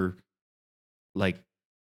I've ever, like,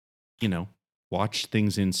 watched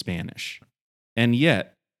things in Spanish. And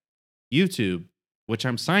yet, YouTube, which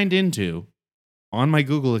I'm signed into on my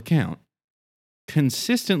Google account,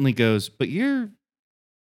 consistently goes, but you're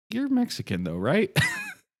Mexican though, right?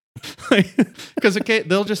 Because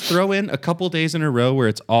they'll just throw in a couple days in a row where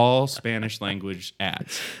it's all Spanish language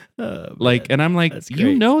ads. And I'm like,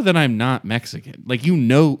 you know that I'm not Mexican. Like, you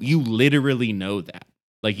literally know that.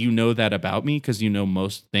 Like, you know that about me because you know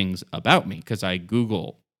most things about me because I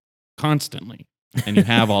Google constantly, and you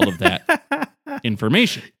have all of that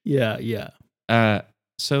information. Yeah.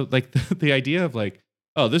 So like the idea of like,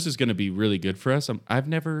 oh, this is going to be really good for us. I've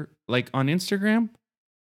never, like, on Instagram,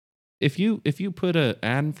 if you put an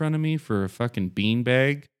ad in front of me for a fucking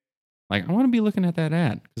beanbag, like, I want to be looking at that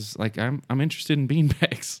ad because, like, I'm interested in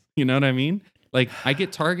beanbags. You know what I mean? Like, I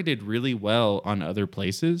get targeted really well on other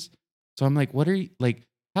places. So I'm like,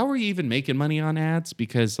 how are you even making money on ads?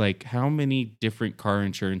 Because, like, how many different car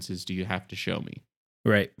insurances do you have to show me?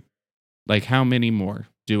 Right. Like, how many more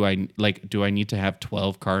do I need to have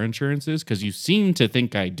 12 car insurances? Because you seem to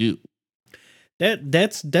think I do.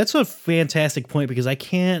 That's a fantastic point, because I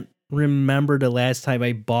can't remember the last time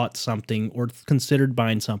I bought something or considered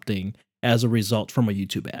buying something as a result from a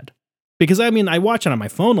YouTube ad. Because I mean, I watch it on my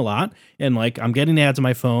phone a lot, and like, I'm getting ads on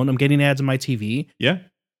my phone, I'm getting ads on my TV. Yeah.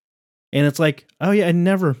 And it's like, oh yeah, I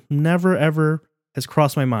never ever has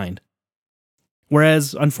crossed my mind.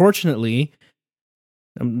 Whereas, unfortunately,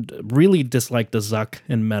 I really dislike the Zuck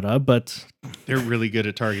and Meta, but they're really good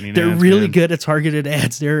at targeting they're ads. really good at targeted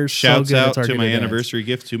ads. They're Shouts so good out at targeted to my ads. anniversary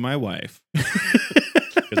gift to my wife.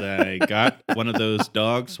 Because I got one of those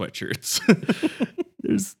dog sweatshirts.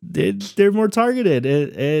 They're more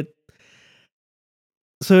targeted.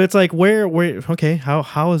 So it's like, where okay,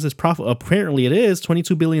 how is this profit? Apparently it is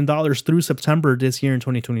 $22 billion through September this year in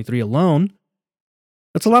 2023 alone.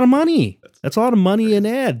 That's a lot of money. That's a lot of money in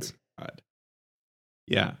ads. God.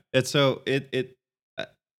 Yeah. And so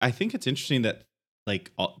I think it's interesting that,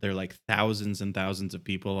 like, they're like thousands and thousands of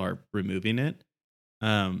people are removing it.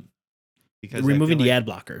 Because removing the ad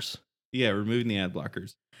blockers. Yeah, removing the ad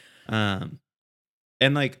blockers. And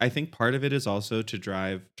like, I think part of it is also to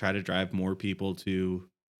try to drive more people to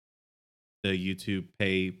the YouTube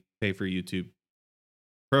pay for YouTube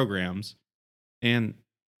programs. And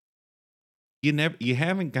you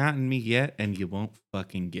haven't gotten me yet, and you won't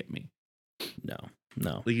fucking get me. No.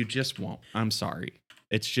 Like, you just won't. I'm sorry.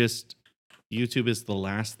 It's just, YouTube is the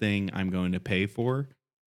last thing I'm going to pay for,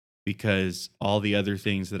 because all the other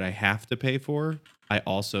things that I have to pay for, I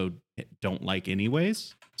also don't like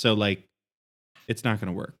anyways. So, like, it's not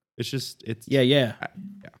going to work. Yeah.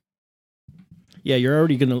 Yeah, you're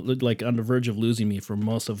already gonna look like on the verge of losing me for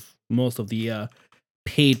most of the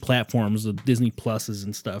paid platforms, the Disney Pluses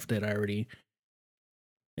and stuff, that I already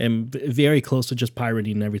am very close to just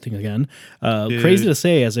pirating everything again. Crazy to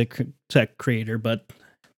say as a tech creator, but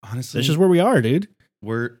honestly, that's just where we are, dude.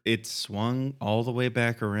 It swung all the way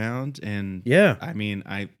back around, and yeah, I mean,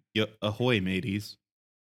 ahoy, mateys.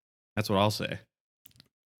 That's what I'll say.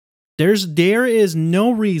 There is no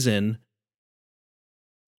reason.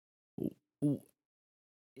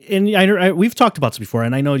 And we've talked about this before,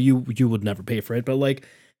 and I know you would never pay for it, but like,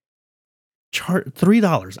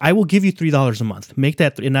 $3. I will give you $3 a month. Make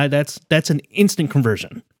that, and that's an instant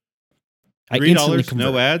conversion. $3,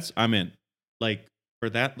 no ads. I'm in. Like, for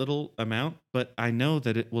that little amount, but I know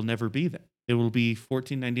that it will never be that. It will be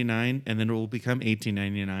 $14.99, and then it will become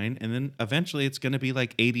 $18.99, and then eventually it's going to be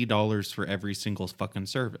like $80 for every single fucking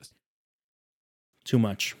service. Too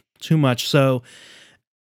much. So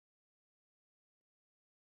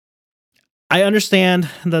I understand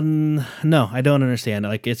no, I don't understand.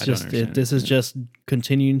 Like it's I don't just understand this is it. just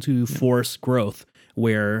continuing to force growth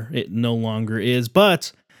where it no longer is.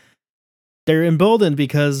 But they're emboldened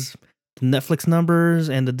because the Netflix numbers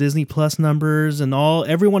and the Disney Plus numbers and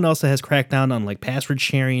everyone else that has cracked down on like password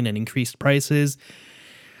sharing and increased prices,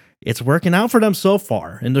 it's working out for them so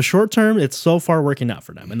far. In the short term, it's so far working out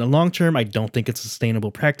for them. In the long term, I don't think it's a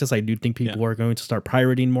sustainable practice. I do think Yeah. people are going to start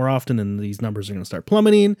pirating more often and these numbers are going to start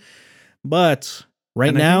plummeting. But right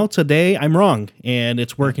And I now, think today, I'm wrong and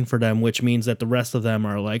it's yeah. working for them, which means that the rest of them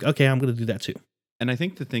are like, okay, I'm going to do that too. And I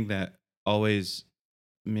think the thing that always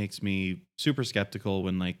makes me super skeptical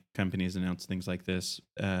when like companies announce things like this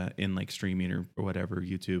in like streaming or whatever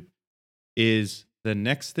YouTube is the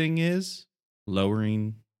next thing is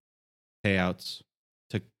lowering payouts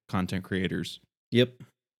to content creators. Yep.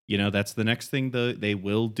 You know, that's the next thing they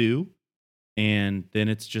will do. And then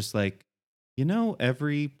it's just like, you know,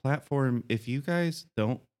 every platform, if you guys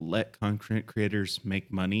don't let content creators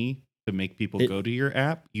make money to make people It, go to your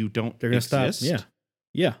app, you don't they're going to stop. Yeah. exist.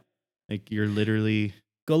 Yeah. Like you're literally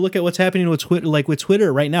Go look at what's happening with Twitter, like with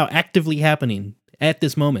Twitter right now, actively happening at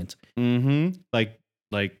this moment.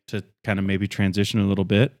 like to kind of maybe transition a little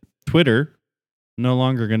bit. Twitter no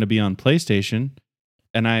longer going to be on PlayStation.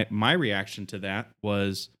 And my reaction to that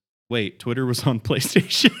was, wait, Twitter was on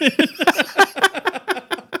PlayStation.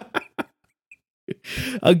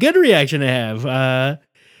 A good reaction to have.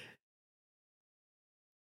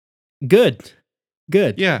 Good.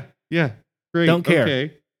 Yeah. Great. Don't care.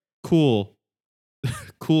 Okay. Cool.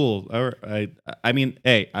 Cool. I mean,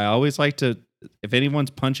 hey, I always like to if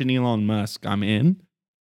anyone's punching Elon Musk, I'm in.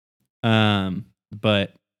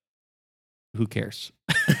 But who cares?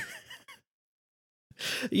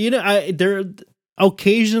 You know, there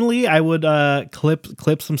occasionally I would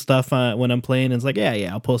clip some stuff when I'm playing. And it's like, yeah,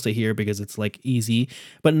 I'll post it here because it's like easy.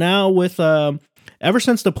 But now with ever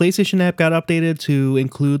since the PlayStation app got updated to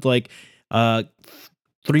include like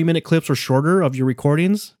 3-minute clips or shorter of your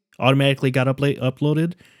recordings automatically got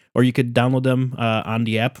uploaded, or you could download them on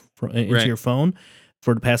the app into Right. your phone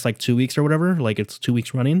for the past like 2 weeks or whatever. Like it's 2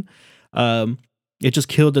 weeks running. It just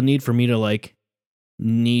killed the need for me to like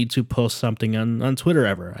need to post something on Twitter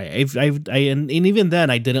ever. And even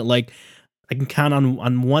then I didn't like. I can count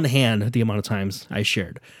on one hand the amount of times I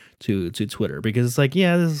shared to Twitter because it's like,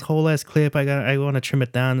 yeah, this is whole ass clip. I want to trim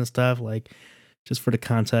it down and stuff like just for the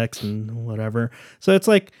context and whatever. So it's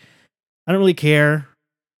like I don't really care,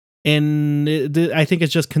 and I think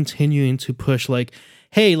it's just continuing to push like,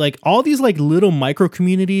 hey, like all these like little micro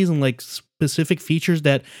communities and like specific features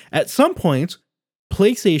that at some point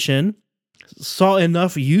PlayStation saw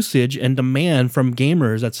enough usage and demand from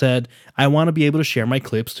gamers that said, I want to be able to share my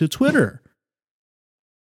clips to Twitter.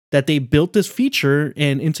 That they built this feature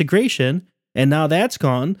and integration, and now that's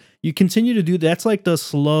gone. You continue to do that's like the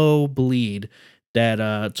slow bleed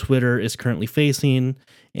that Twitter is currently facing,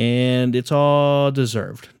 and it's all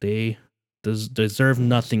deserved. They deserve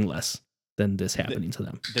nothing less than this happening to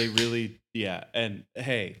them. They really, yeah. And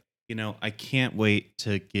hey, you know, I can't wait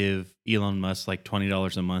to give Elon Musk like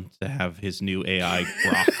 $20 a month to have his new AI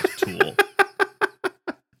Grok tool.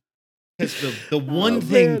 Because the one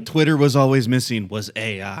thing man. Twitter was always missing was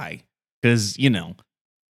AI. Because, you know,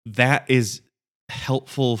 that is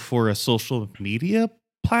helpful for a social media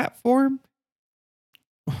platform.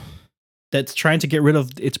 That's trying to get rid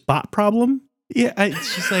of its bot problem. Yeah,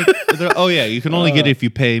 it's just like, oh yeah, you can only get it if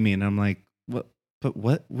you pay me. And I'm like, what? But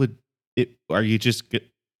what would it? Are you just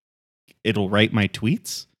it'll write my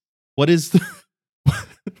tweets? What is the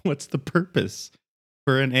what's the purpose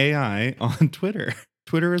for an AI on Twitter?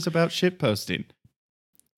 Twitter is about shit posting.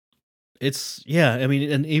 It's I mean,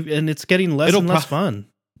 and it's getting less and less fun.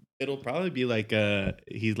 It'll probably be like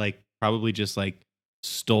he like probably just like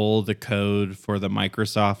stole the code for the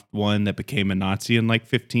Microsoft one that became a Nazi in like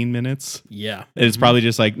 15 minutes. Yeah. And it's probably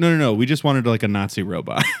just like, no, we just wanted like a Nazi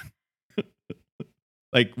robot.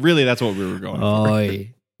 Like, really, that's what we were going for.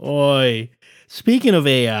 Oi. Speaking of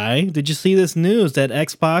AI, did you see this news that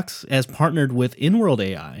Xbox has partnered with InWorld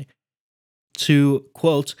AI to,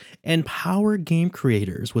 quote, empower game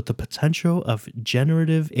creators with the potential of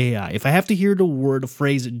generative AI? If I have to hear the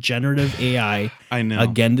phrase generative AI I know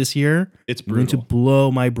again this year, it's going to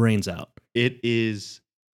blow my brains out. It is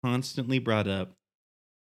constantly brought up.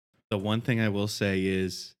 The one thing I will say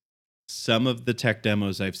is some of the tech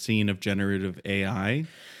demos I've seen of generative AI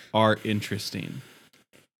are interesting.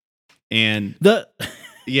 And that's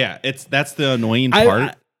the annoying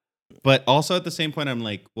part. But also at the same point, I'm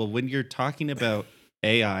like, well, when you're talking about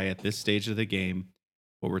AI at this stage of the game,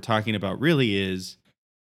 what we're talking about really is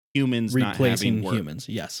humans not having replacing work. humans.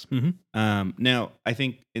 Yes. Now, I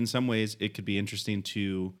think in some ways it could be interesting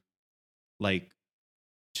to like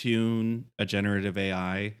tune a generative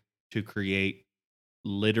AI to create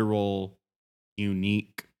literal,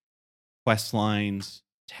 unique quest lines,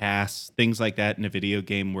 tasks, things like that in a video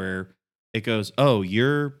game where it goes, oh,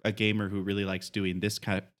 you're a gamer who really likes doing this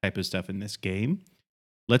type of stuff in this game.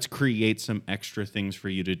 Let's create some extra things for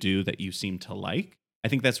you to do that you seem to like. I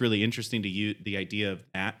think that's really interesting to you, the idea of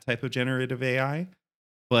that type of generative AI.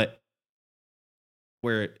 But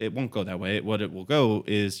where it won't go that way, what it will go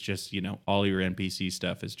is just, all your NPC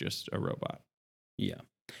stuff is just a robot. Yeah.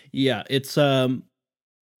 Yeah. It's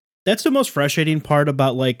that's the most frustrating part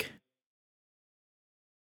about like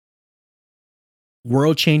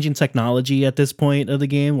world changing technology at this point of the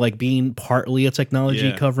game, like being partly a technology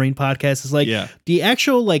Yeah. covering podcast, is like Yeah. the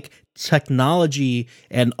actual like technology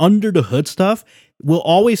and under the hood stuff will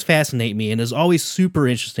always fascinate me and is always super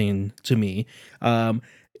interesting to me.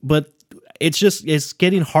 But it's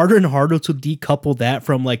getting harder and harder to decouple that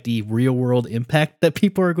from like the real world impact that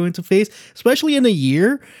people are going to face, especially in a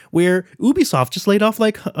year where Ubisoft just laid off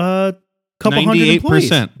like a couple hundred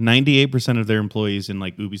employees. 98% of their employees in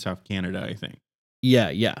like Ubisoft Canada, I think.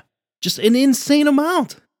 Yeah. Just an insane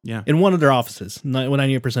amount. Yeah. In one of their offices.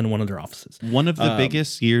 98% in one of their offices. One of the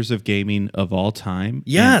biggest years of gaming of all time.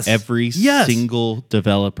 Yes. And every single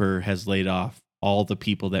developer has laid off all the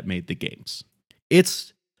people that made the games.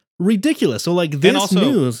 It's ridiculous. So like this and also,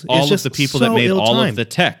 news all is just of the people so that made all ill-timed. of the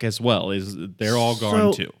tech as well they're all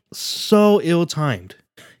gone too. So ill-timed.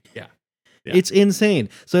 Yeah. It's insane.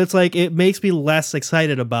 So it's like it makes me less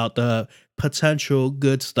excited about the potential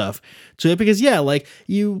good stuff to it because like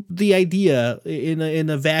the idea in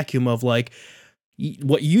a vacuum of like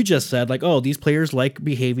what you just said, like, oh, these players like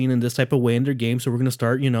behaving in this type of way in their game, so we're gonna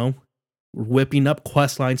start whipping up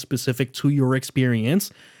quest lines specific to your experience.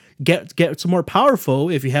 Get some more powerful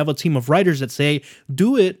if you have a team of writers that say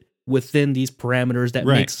do it within these parameters that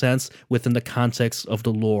make sense within the context of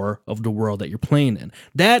the lore of the world that you're playing in.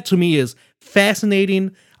 That to me is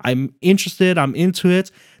fascinating. I'm interested. I'm into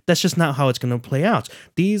it. That's just not how it's going to play out.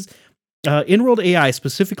 These in-world AI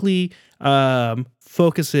specifically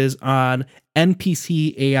focuses on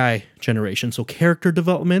NPC AI generation, so character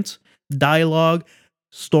development, dialogue,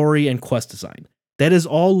 story, and quest design. That is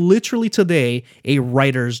all literally today a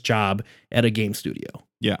writer's job at a game studio.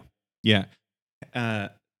 Yeah.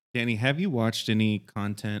 Danny, have you watched any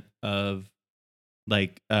content of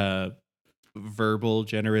like verbal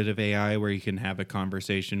generative AI where you can have a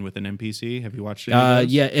conversation with an NPC? Have you watched any of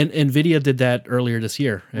those? Yeah, and NVIDIA did that earlier this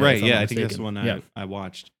year. Right, yeah, I think that's the one I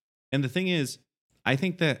watched. And the thing is, I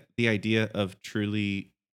think that the idea of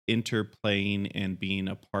truly interplaying and being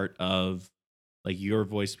a part of, like your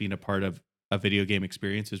voice being a part of a video game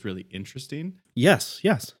experience is really interesting. Yes.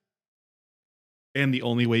 And the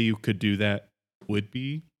only way you could do that would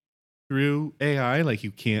be through AI. Like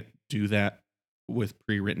you can't do that with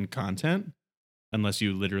pre-written content unless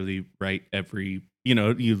you literally write you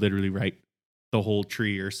literally write the whole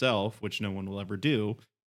tree yourself, which no one will ever do.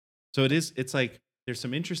 So it's like there's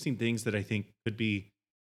some interesting things that I think could be,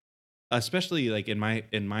 especially like in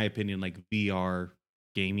my opinion, like VR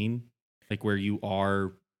gaming, like where you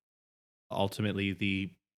are ultimately the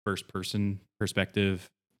first person perspective,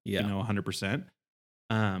 100%.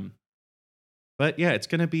 But yeah, it's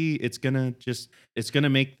gonna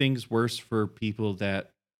make things worse for people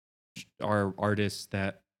that are artists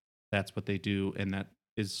that's what they do, and that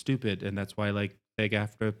is stupid, and that's why like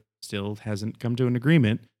SAG-AFTRA still hasn't come to an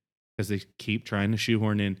agreement because they keep trying to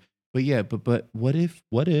shoehorn in. But yeah, but what if?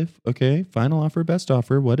 Okay, final offer, best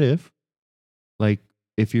offer. What if, like,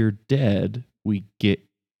 if you're dead, we get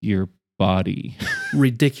your body?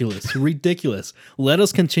 Ridiculous. Let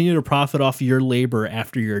us continue to profit off your labor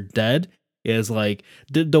after you're dead. Is like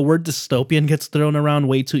the word dystopian gets thrown around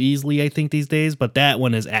way too easily, I think, these days, but that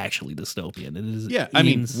one is actually dystopian. It is. Yeah, I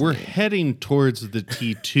mean, we're heading towards the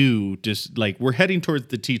T2, just like we're heading towards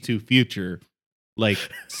the T2 future, like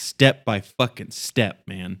step by fucking step,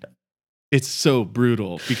 man. It's so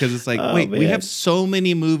brutal because it's like, wait, we have so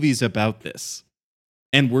many movies about this,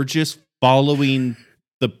 and we're just following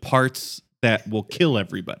the parts that will kill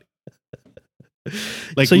everybody.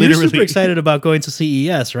 Like, so you're super excited about going to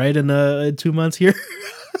CES, right? In 2 months here.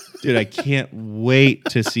 Dude, I can't wait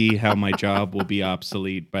to see how my job will be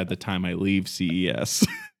obsolete by the time I leave CES.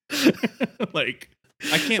 Like,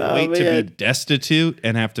 I can't wait to be destitute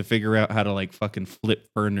and have to figure out how to like fucking flip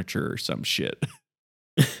furniture or some shit.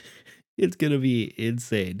 It's gonna be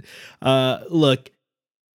insane. Look,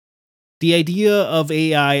 the idea of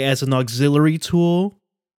AI as an auxiliary tool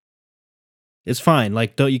It's fine.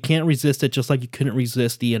 Like, you can't resist it, just like you couldn't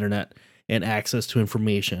resist the internet and access to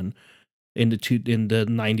information in the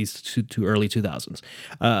 90s to early 2000s.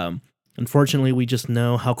 Unfortunately, we just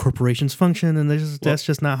know how corporations function, and that's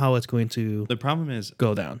just not how it's going to. The problem is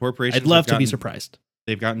go down. Corporations. I'd love to be surprised.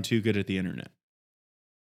 They've gotten too good at the internet.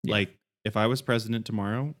 Yeah. Like, if I was president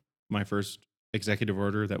tomorrow, my first executive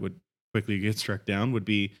order that would quickly get struck down would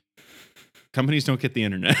be: companies don't get the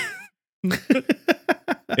internet.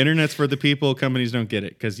 Internet's for the people. Companies don't get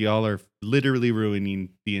it because y'all are literally ruining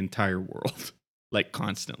the entire world, like,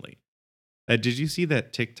 constantly. Did you see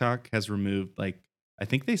that TikTok has removed, like, I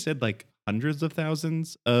think they said like hundreds of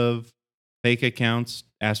thousands of fake accounts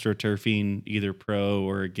astroturfing either pro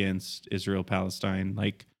or against Israel Palestine,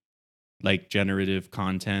 like generative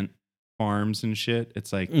content farms and shit.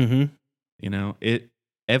 It's like, you know,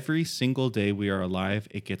 every single day we are alive,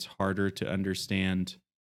 it gets harder to understand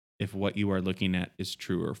if what you are looking at is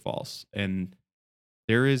true or false. And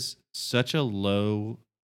there is such a low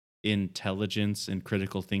intelligence and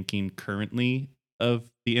critical thinking currently of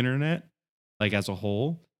the internet, like as a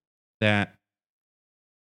whole, that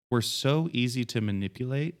we're so easy to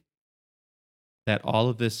manipulate that all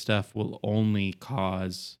of this stuff will only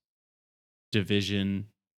cause division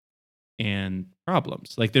and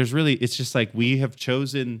problems. Like, it's just like we have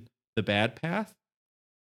chosen the bad path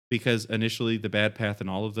because initially the bad path in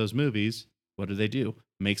all of those movies, what do?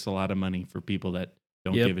 Makes a lot of money for people that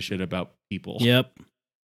don't give a shit about people. Yep.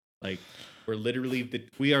 Like, we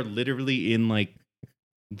are literally in like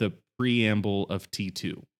the preamble of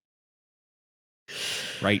T2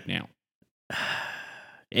 right now.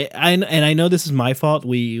 I know this is my fault.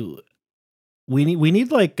 We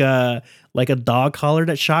need like a dog collar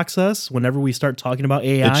that shocks us whenever we start talking about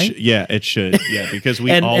AI. It should. Yeah, because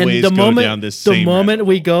we and always down this the same moment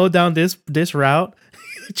we go down this route,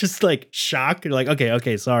 just like shock. You're like,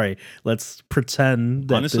 okay, sorry. Let's pretend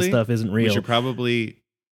that honestly, this stuff isn't real. We should probably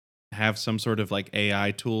have some sort of like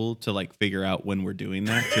AI tool to like figure out when we're doing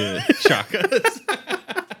that to shock us.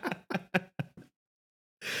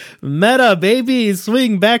 Meta, baby,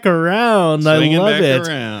 swing back around. Swinging I love back it.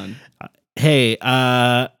 Around. Hey,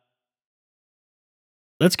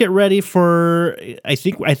 let's get ready for. I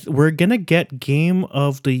think we're gonna get Game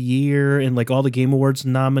of the Year and like all the Game Awards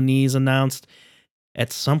nominees announced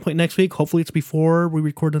at some point next week. Hopefully it's before we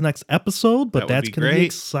record the next episode, but that's going to be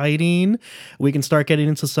exciting. We can start getting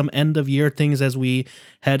into some end of year things as we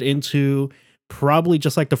head into probably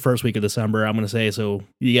just like the first week of December, I'm going to say. So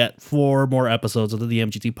you get 4 more episodes of the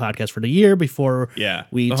MGT podcast for the year before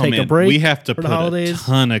we take a break. We have to put a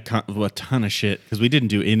ton of shit because we didn't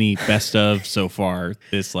do any best of so far.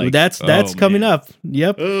 This that's coming up.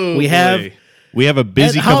 Yep. Oh, We have a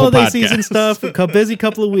busy couple holiday podcasts. Season stuff, a busy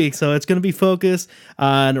couple of weeks. So it's going to be focused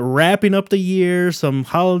on wrapping up the year, some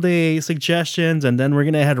holiday suggestions, and then we're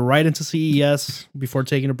going to head right into CES before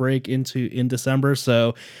taking a break in December.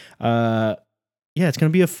 So, it's going to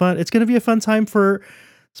be a fun time for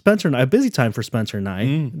Spencer and I, a busy time for Spencer and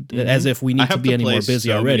I, as if we need to be any more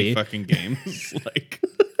busy already. Many fucking games,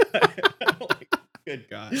 good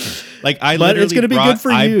God! Like but it's going to be good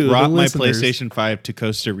for you. I brought my PlayStation 5 to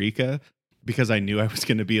Costa Rica because I knew I was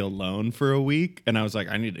going to be alone for a week, and I was like,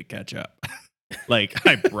 I need to catch up. Like,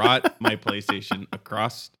 I brought my PlayStation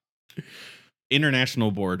across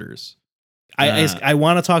international borders. I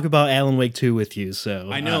want to talk about Alan Wake 2 with you, so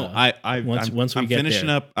I know. Once we get finishing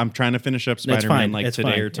there. up. I'm trying to finish up Spider-Man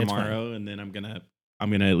today or tomorrow, and then I'm gonna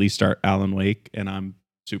at least start Alan Wake, and I'm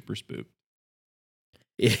super spooked.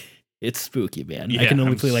 It's spooky, man. Yeah, I can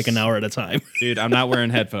only play like an hour at a time. Dude, I'm not wearing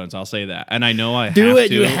headphones. I'll say that. And I know I have to.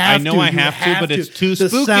 You have to, but it's too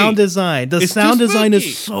spooky. The sound design. The sound design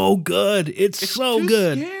is so good. It's so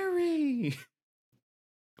good. Scary.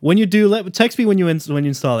 When you do, text me when you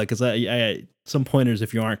install it, because I some pointers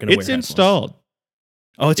if you aren't going to wear headphones. It's installed.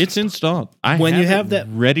 Oh, it's installed. When you have that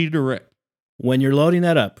ready to rip. When you're loading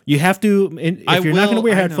that up, you have to. If you're not going to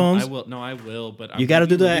wear headphones, I will. No, I will. But you got to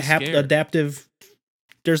do the adaptive.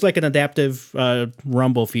 There's like an adaptive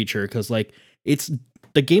rumble feature because like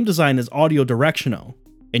the game design is audio directional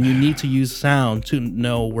and you need to use sound to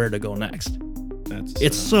know where to go next.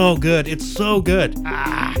 It's so good. It's so good.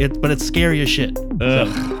 But it's scary as shit.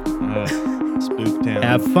 Spooktown.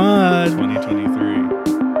 Have fun.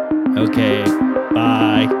 2023. Okay.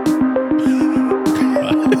 Bye.